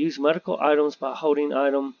aid. Use medical items by holding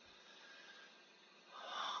item.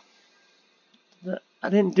 I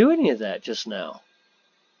didn't do any of that just now.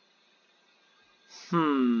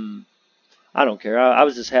 I don't care. I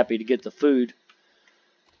was just happy to get the food.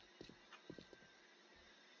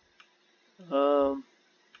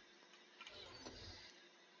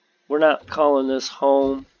 We're not calling this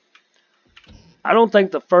home. I don't think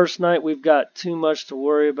the first night we've got too much to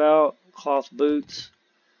worry about. Cloth boots.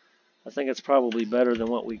 I think it's probably better than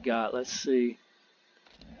what we got. Let's see.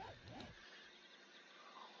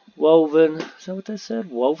 Woven. Is that what they said?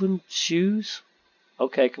 Woven shoes?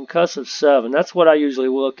 Okay, concussive 7. That's what I usually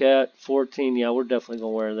look at. 14. Yeah, we're definitely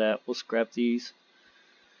going to wear that. We'll scrap these.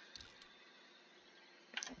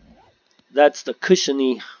 That's the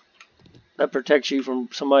cushiony. That protects you from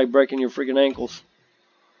somebody breaking your freaking ankles.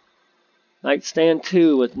 Nightstand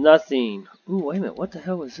 2 with nothing. Ooh, wait a minute. What the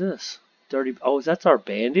hell is this? Dirty. Oh, that's our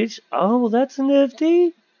bandage? Oh, that's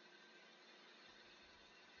nifty.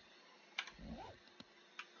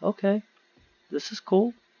 Okay. This is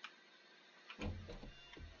cool.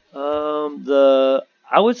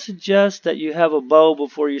 I would suggest that you have a bow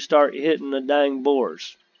before you start hitting the dang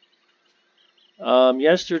boars.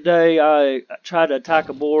 Yesterday I tried to attack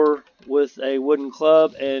a boar with a wooden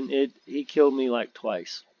club and he killed me like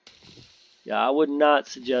twice. Yeah, I would not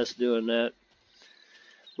suggest doing that.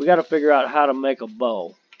 We got to figure out how to make a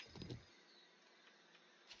bow.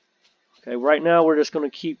 Okay, right now we're just going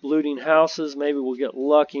to keep looting houses. Maybe we'll get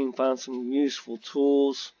lucky and find some useful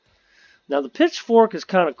tools. Now the pitchfork is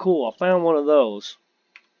kind of cool. I found one of those.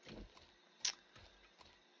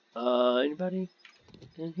 Anybody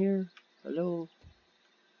in here? Hello?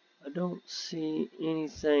 I don't see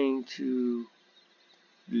anything to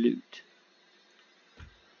loot.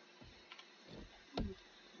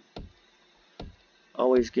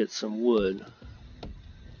 Always get some wood.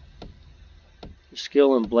 Your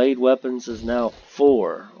skill in blade weapons is now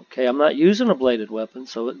 4. Okay, I'm not using a bladed weapon,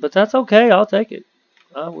 but that's okay. I'll take it.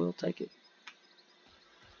 I will take it.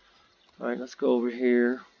 Alright, let's go over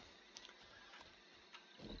here.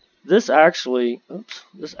 This actually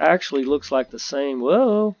looks like the same.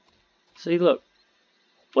 Whoa. See, look.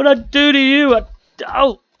 What'd I do to you?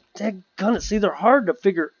 Oh, daggone. See, they're hard to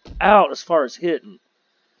figure out as far as hitting.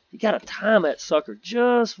 You gotta time that sucker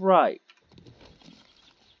just right.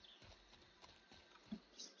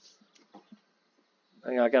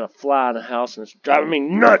 I got a fly in the house and it's driving me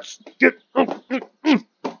nuts.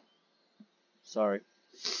 Sorry.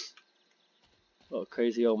 Oh,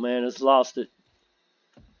 crazy old man has lost it.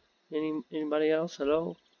 Anybody else?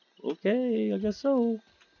 Hello? Okay, I guess so.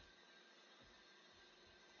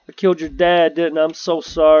 I killed your dad, didn't I? I'm so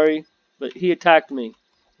sorry. But he attacked me.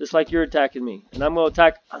 Just like you're attacking me. And I'm going to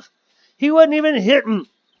attack. He wasn't even hitting.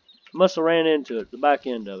 Must have ran into it. The back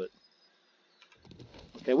end of it.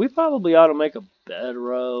 Okay, we probably ought to make a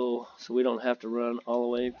bedroll. So we don't have to run all the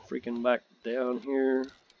way freaking back down here.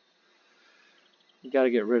 We got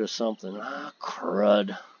to get rid of something. Ah,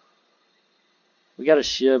 crud. We got a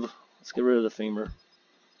shiv. Let's get rid of the femur.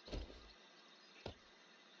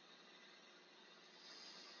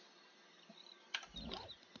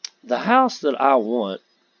 The house that I want.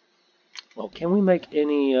 Well, can we make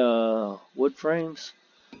any wood frames?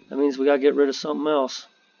 That means we got to get rid of something else.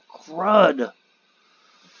 Crud.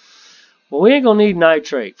 Well, we ain't going to need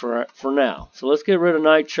nitrate for now. So let's get rid of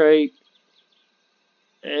nitrate.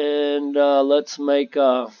 And let's make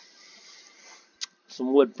some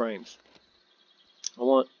wood frames. I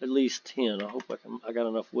want at least 10. I hope I got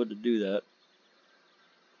enough wood to do that.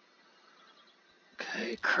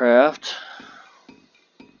 Okay, craft.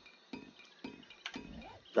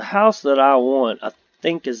 The house that I want, I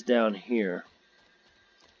think, is down here.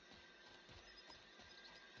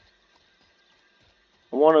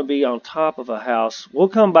 I want to be on top of a house. We'll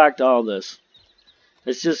come back to all this.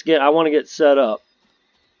 It's just I want to get set up.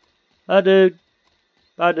 Bye, dude.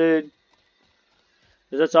 Bye, dude.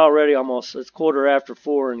 Because it's already almost, it's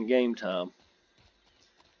 4:15 in game time.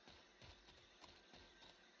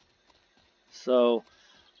 So,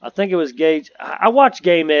 I think it was Gage. I watch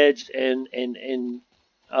Game Edge and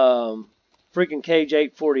freaking Cage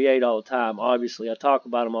 848 all the time. Obviously, I talk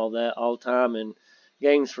about them all the time and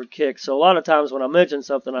Games for Kicks. So a lot of times when I mention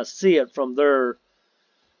something, I see it from their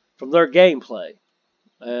gameplay.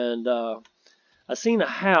 And I seen a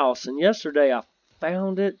house, and yesterday I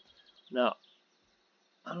found it. Now,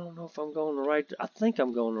 I don't know if I'm going the right. I think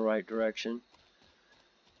I'm going the right direction.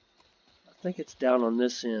 I think it's down on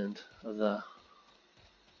this end of the.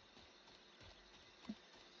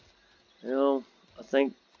 You know, I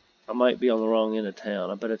think I might be on the wrong end of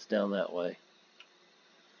town. I bet it's down that way.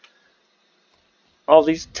 All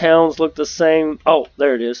these towns look the same. Oh,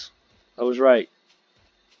 there it is. I was right.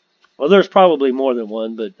 Well, there's probably more than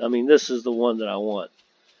one, but I mean, this is the one that I want.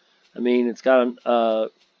 I mean, it's got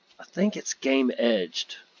I think it's game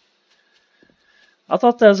edged. I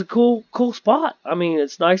thought that was a cool spot. I mean,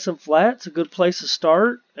 it's nice and flat. It's a good place to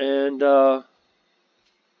start, and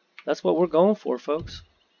that's what we're going for, folks.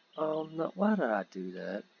 No, why did I do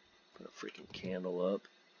that? Put a freaking candle up.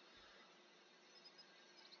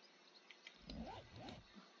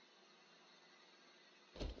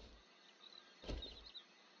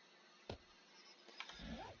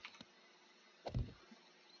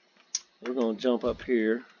 We're going to jump up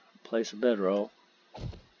here, place a bedroll.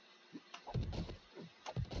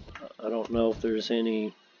 I don't know if there's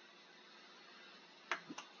anybody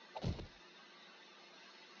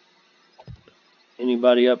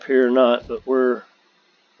up here or not, but we're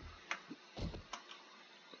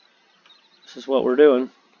just what we're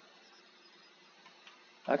doing.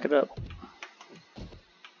 Back it up.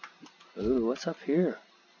 Ooh, what's up here?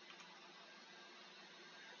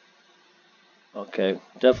 Okay,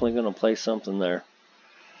 definitely going to place something there.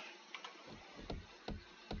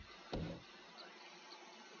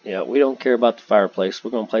 Yeah, we don't care about the fireplace.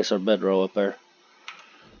 We're going to place our bedroll up there.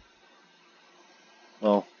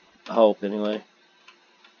 Well, I hope anyway.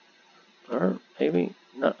 Or maybe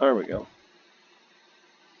not. There we go.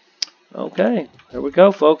 Okay, there we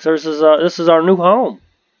go, folks. This is our new home.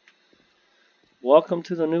 Welcome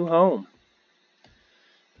to the new home.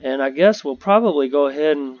 And I guess we'll probably go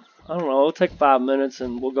ahead and, I don't know, it'll take 5 minutes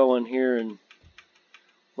and we'll go in here and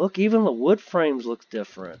look, even the wood frames look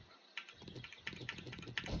different.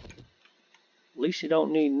 At least you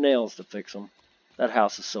don't need nails to fix them. That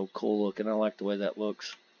house is so cool looking. I like the way that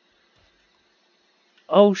looks.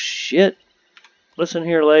 Oh, shit. Listen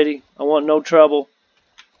here, lady. I want no trouble.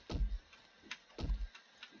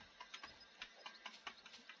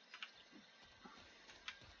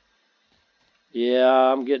 Yeah,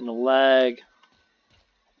 I'm getting a lag.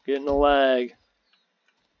 Getting a lag.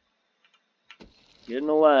 Getting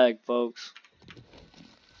a lag, folks.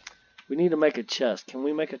 We need to make a chest. Can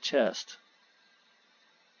we make a chest?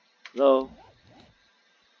 Though.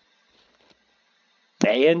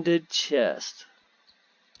 Banded chest.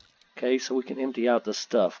 Okay, so we can empty out the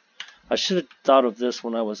stuff. I should have thought of this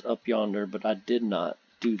when I was up yonder, but I did not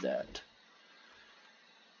do that.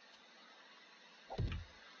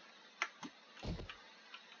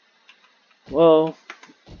 Well,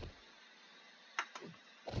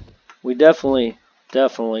 we definitely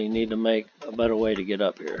need to make a better way to get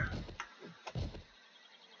up here.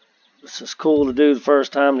 This is cool to do the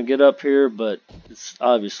first time to get up here, but it's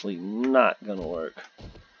obviously not going to work.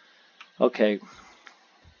 Okay.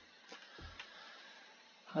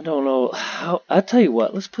 I don't know how. I tell you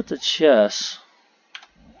what, let's put the chest.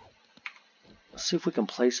 Let's see if we can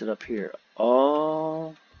place it up here.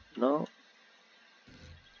 Oh, no.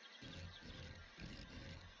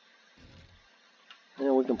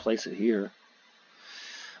 Yeah, we can place it here.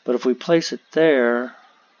 But if we place it there,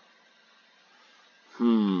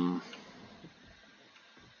 oh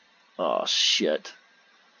shit.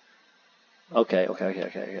 Okay.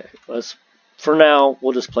 Let's. For now,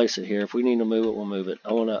 we'll just place it here. If we need to move it, we'll move it.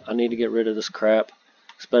 I need to get rid of this crap,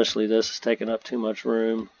 especially this is taking up too much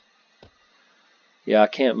room. Yeah, I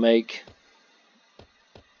can't make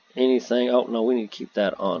anything. Oh no, we need to keep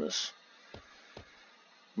that on us.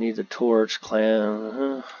 Need the torch,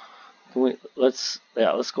 clan. Let's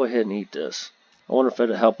go ahead and eat this. I wonder if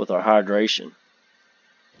it'll help with our hydration.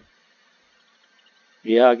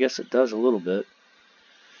 Yeah, I guess it does a little bit.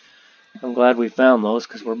 I'm glad we found those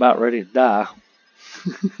because we're about ready to die.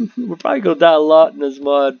 We're probably going to die a lot in this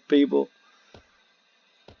mod, people.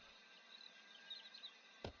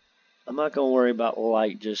 I'm not going to worry about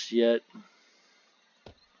light just yet.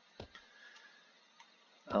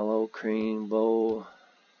 Aloe cream bowl.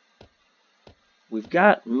 We've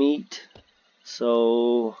got meat,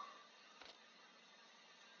 so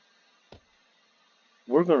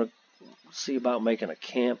we're going to see about making a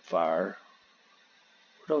campfire.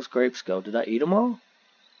 Where'd those grapes go? Did I eat them all?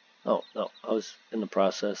 Oh, no, I was in the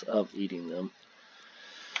process of eating them.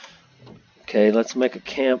 Okay, let's make a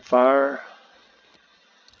campfire.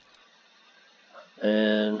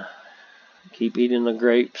 And keep eating the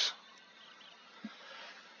grapes.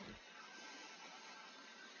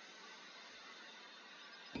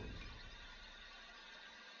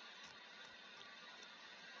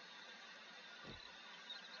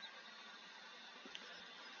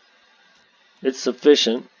 It's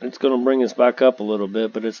sufficient. It's going to bring us back up a little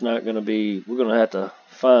bit, but it's not going to be, we're going to have to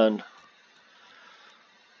find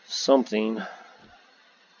something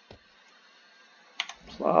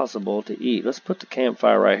plausible to eat. Let's put the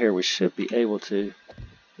campfire right here. We should be able to.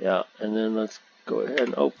 Yeah, and then let's go ahead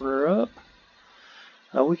and open her up.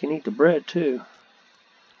 Oh, we can eat the bread too.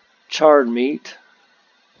 Charred meat.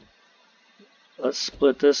 Let's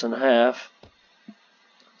split this in half.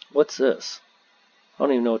 What's this? I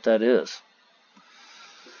don't even know what that is.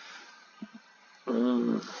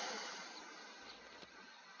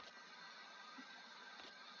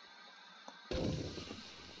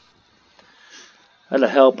 That'll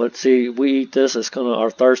help, but see, we eat this, our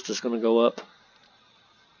thirst is gonna go up.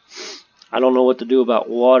 I don't know what to do about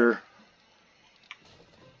water.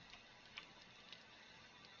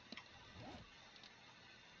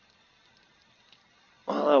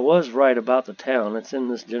 Well, I was right about the town. It's in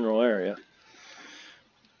this general area.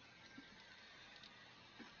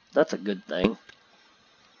 That's a good thing.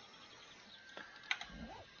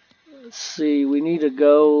 Let's see, we need to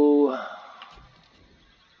go.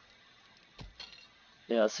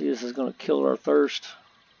 Yeah, see, this is going to kill our thirst.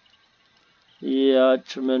 Yeah, it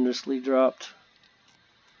tremendously dropped.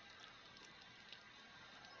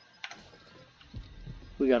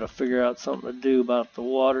 We got to figure out something to do about the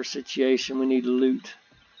water situation. We need to loot.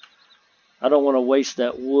 I don't want to waste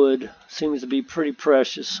that wood. Seems to be pretty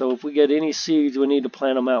precious. So if we get any seeds, we need to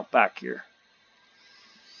plant them out back here.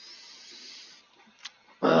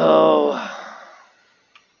 Oh.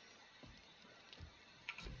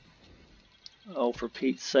 Oh, for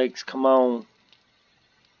Pete's sakes, come on.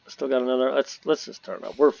 Still got another. Let's just turn it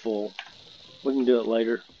up. We're full. We can do it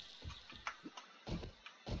later.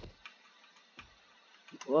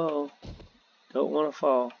 Whoa. Don't want to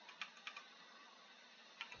fall.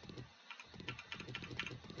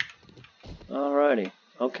 Alrighty.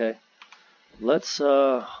 Okay. Let's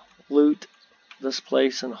loot this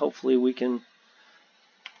place and hopefully we can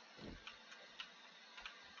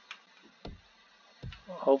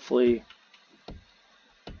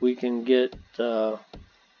get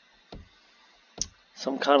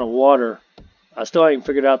some kind of water. I still haven't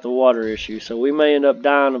figured out the water issue, so we may end up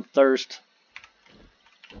dying of thirst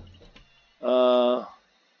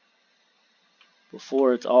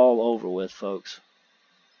before it's all over with, folks.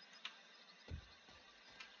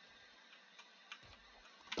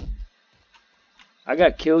 I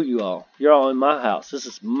gotta kill you all. You're all in my house. This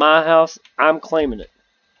is my house. I'm claiming it.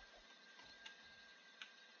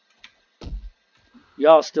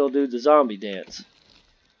 Y'all still do the zombie dance.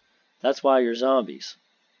 That's why you're zombies.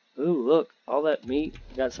 Ooh, look, all that meat.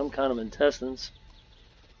 Got some kind of intestines.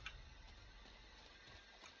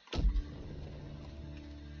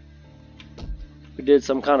 We did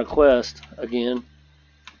some kind of quest again.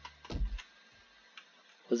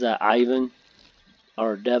 Was that Ivan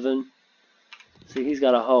or Devin? See, he's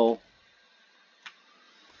got a hoe.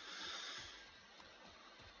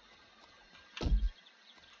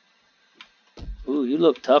 Ooh, you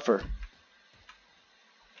look tougher.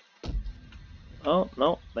 Oh,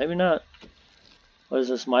 no, maybe not. What is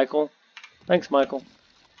this, Michael? Thanks, Michael.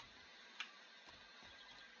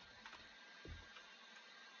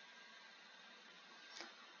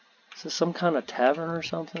 Is this some kind of tavern or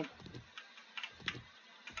something?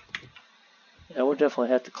 Yeah, we'll definitely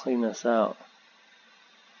have to clean this out.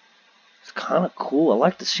 It's kind of cool. I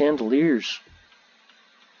like the chandeliers.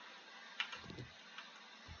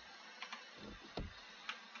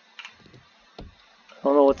 I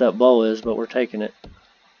don't know what that bow is, but we're taking it.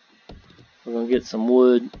 We're going to get some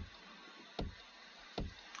wood.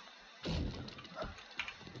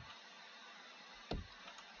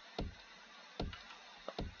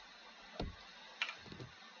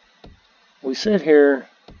 We sit here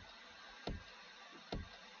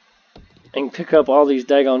and pick up all these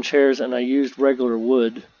daggone chairs, and I used regular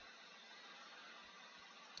wood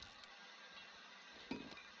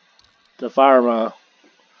to fire my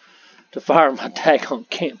daggone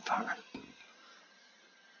campfire.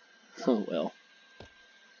 Oh well.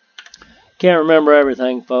 Can't remember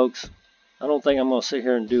everything, folks. I don't think I'm going to sit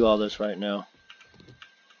here and do all this right now.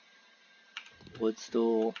 Wood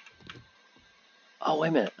stool. Oh, wait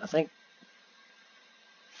a minute. I think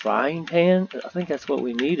frying pan? I think that's what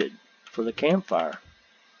we needed for the campfire.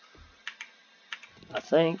 I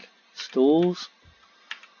think. Stools.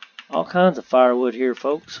 All kinds of firewood here,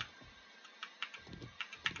 folks.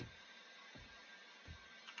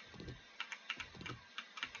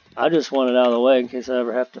 I just want it out of the way in case I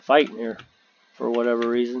ever have to fight in here for whatever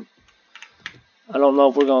reason. I don't know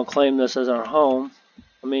if we're going to claim this as our home.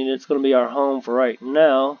 I mean, it's going to be our home for right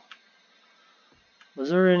now. Was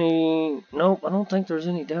there any... Nope, I don't think there's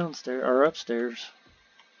any downstairs or upstairs.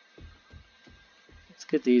 Let's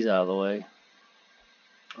get these out of the way.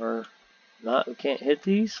 Or not, we can't hit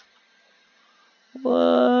these?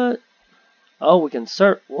 What? Oh, we can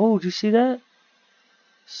search. Whoa, did you see that?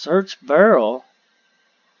 Search barrel.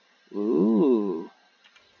 Ooh.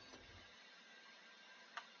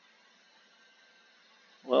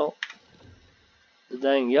 Well, the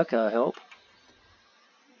dang yucca help.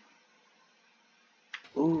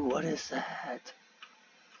 Ooh, what is that?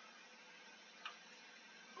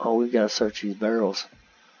 Oh, we've got to search these barrels.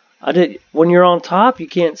 When you're on top, you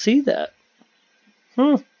can't see that.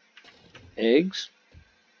 Eggs.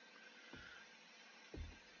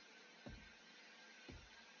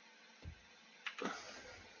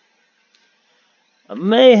 I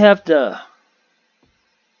may have to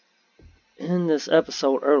end this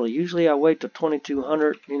episode early. Usually I wait till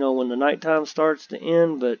 2200, when the nighttime starts to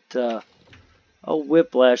end, but oh,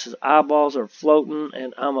 Whiplash's eyeballs are floating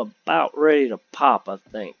and I'm about ready to pop, I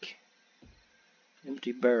think.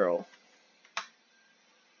 Empty barrel.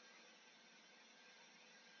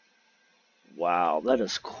 Wow, that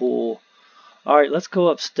is cool. Alright, let's go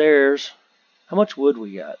upstairs. How much wood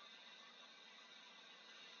we got?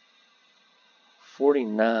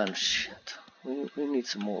 49. Shit. We need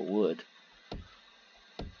some more wood.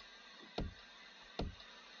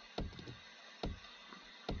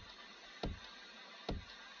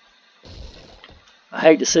 I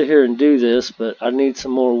hate to sit here and do this, but I need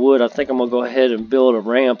some more wood. I think I'm going to go ahead and build a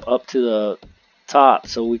ramp up to the top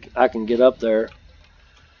so I can get up there.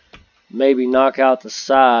 Maybe knock out the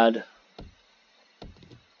side.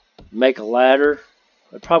 Make a ladder.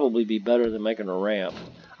 It'd probably be better than making a ramp.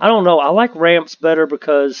 I don't know. I like ramps better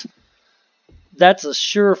because that's a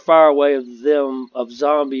surefire way of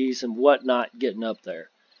zombies and whatnot getting up there.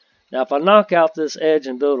 Now, if I knock out this edge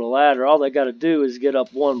and build a ladder, all they got to do is get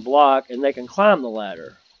up one block and they can climb the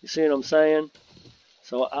ladder. You see what I'm saying?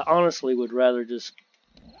 So I honestly would rather just...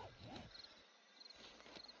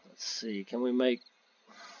 Let's see. Can we make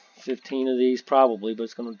 15 of these? Probably, but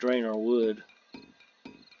it's going to drain our wood.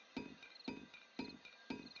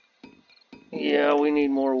 Yeah, we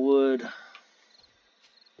need more wood.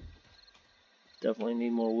 Definitely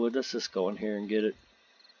need more wood. Let's just go in here and get it.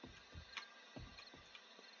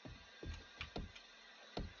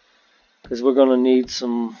 Because we're going to need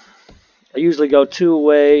some... I usually go 2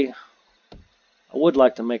 away. I would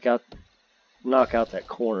like to knock out that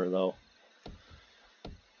corner though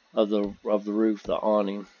of the roof, the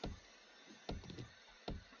awning.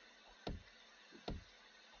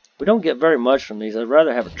 We don't get very much from these. I'd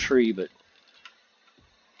rather have a tree, but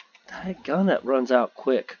daggone, that runs out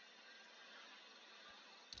quick.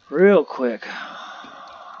 Real quick.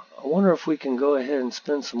 I wonder if we can go ahead and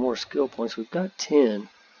spend some more skill points. We've got 10.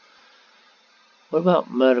 What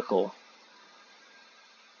about medical?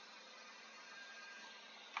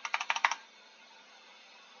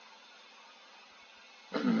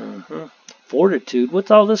 Fortitude.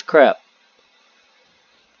 What's all this crap?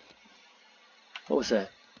 What was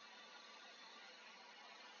that?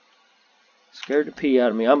 Scared the pee out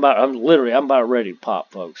of me. I'm about ready to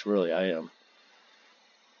pop, folks. Really, I am.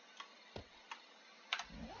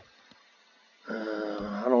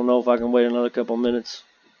 I don't know if I can wait another couple minutes.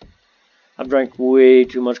 I drank way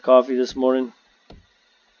too much coffee this morning.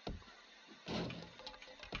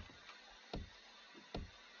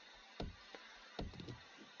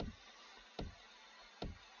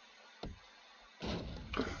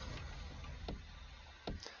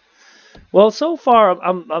 Well, so far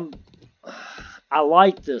I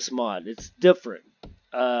like this mod. It's different.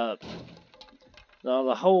 Now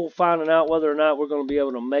the whole finding out whether or not we're going to be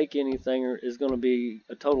able to make anything is going to be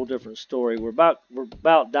a total different story. We're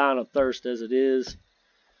about dying of thirst as it is.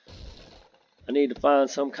 I need to find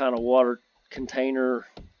some kind of water container.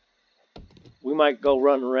 We might go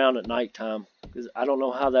running around at nighttime because I don't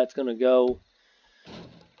know how that's going to go.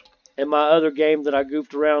 In my other game that I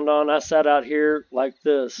goofed around on, I sat out here like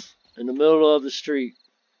this in the middle of the street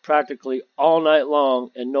practically all night long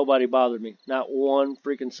and nobody bothered me. Not one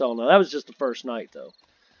freaking soul. Now that was just the first night though.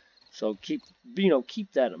 So keep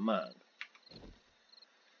that in mind.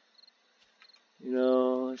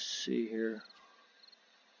 Let's see here.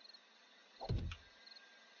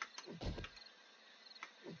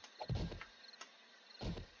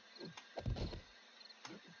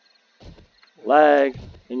 Lag.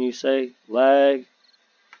 Can you say lag?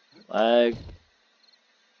 Lag.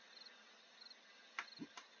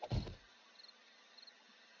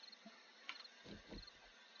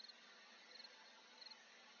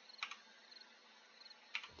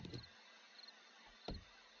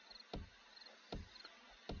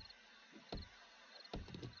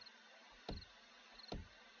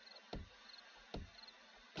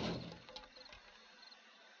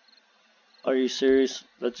 Are you serious?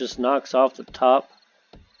 That just knocks off the top?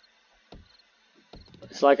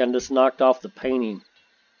 It's like I just knocked off the painting.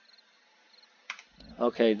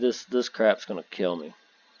 Okay, this crap's gonna kill me.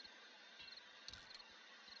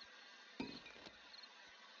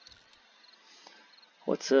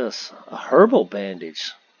 What's this? A herbal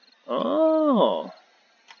bandage. Oh.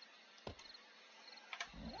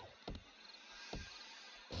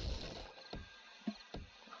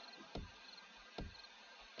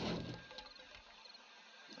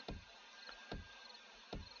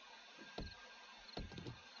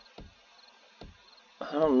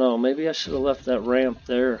 I don't know. Maybe I should have left that ramp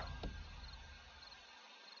there.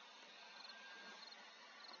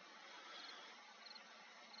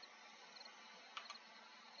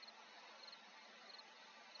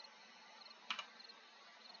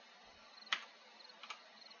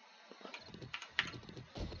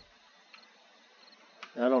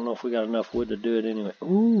 I don't know if we got enough wood to do it anyway.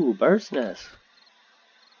 Ooh, bird's nest.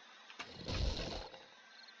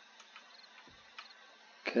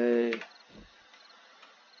 Okay.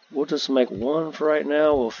 We'll just make one for right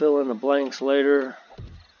now. We'll fill in the blanks later.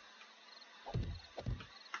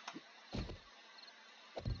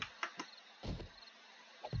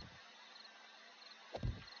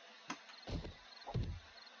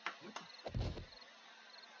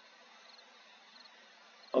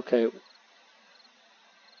 Okay,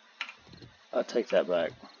 I take that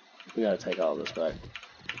back. We gotta take all this back.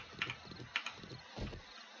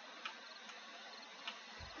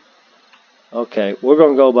 Okay, we're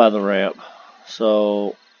gonna go by the ramp.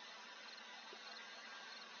 So,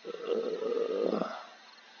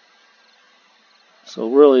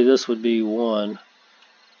 really this would be 1,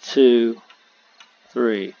 2,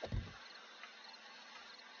 3.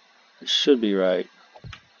 It should be right.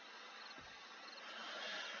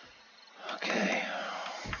 Okay.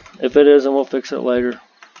 If it isn't, we'll fix it later.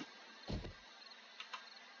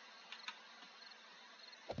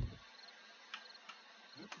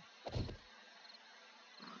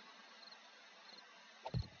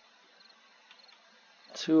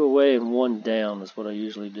 Two away and one down is what I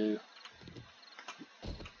usually do.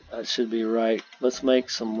 That should be right. Let's make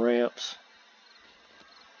some ramps.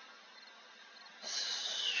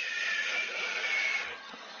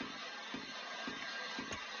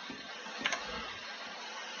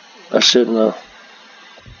 I shouldn't have.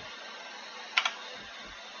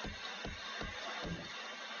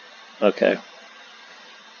 Okay.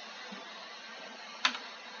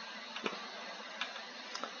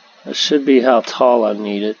 That should be how tall I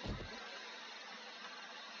need it.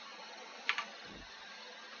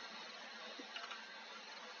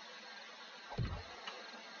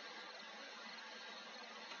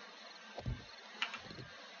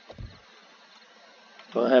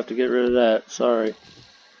 Gonna have to get rid of that. Sorry.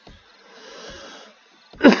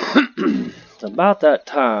 It's about that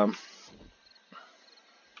time.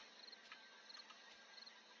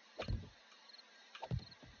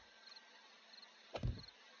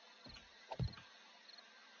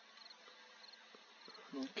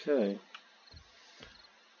 Okay.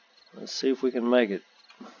 Let's see if we can make it.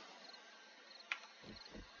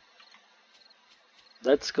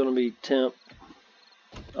 That's gonna be temp.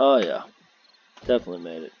 Oh yeah. Definitely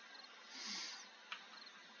made it.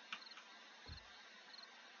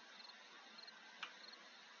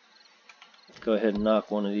 Let's go ahead and knock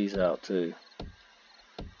one of these out too.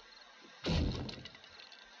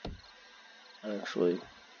 Actually,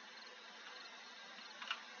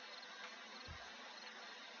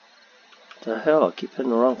 what the hell? I keep hitting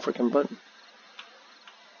the wrong freaking button.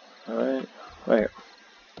 Alright, right here.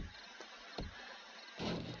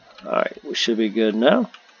 Alright, we should be good now.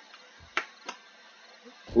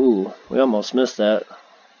 Ooh, we almost missed that.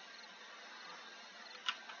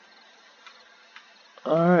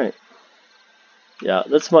 Alright. Yeah,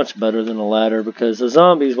 that's much better than a ladder, because the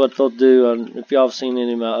zombies, what they'll do, and if y'all have seen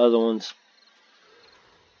any of my other ones,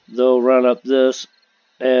 they'll run up this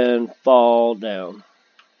and fall down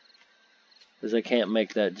because they can't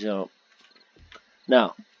make that jump.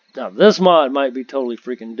 Now this mod might be totally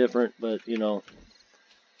freaking different, but you know,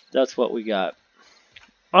 that's what we got.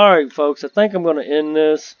 Alright folks, I think I'm going to end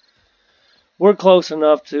this. We're close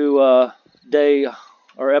enough to day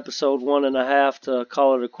or episode 1.5 to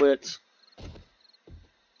call it a quits.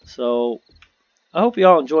 So I hope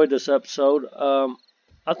y'all enjoyed this episode.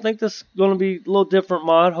 I think this is going to be a little different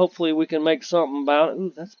mod. Hopefully we can make something about it.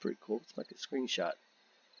 Ooh, that's pretty cool. Let's make a screenshot.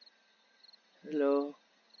 Hello.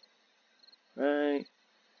 Right.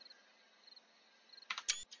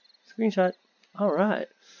 Screenshot. Alright.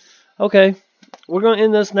 Okay. We're going to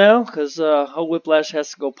end this now because whole Whiplash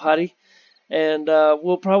has to go potty. And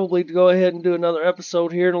we'll probably go ahead and do another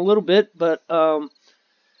episode here in a little bit. But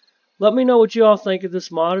let me know what you all think of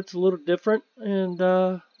this mod. It's a little different.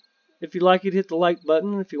 And if you like it, hit the like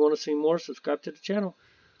button. If you want to see more, subscribe to the channel.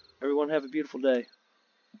 Everyone have a beautiful day.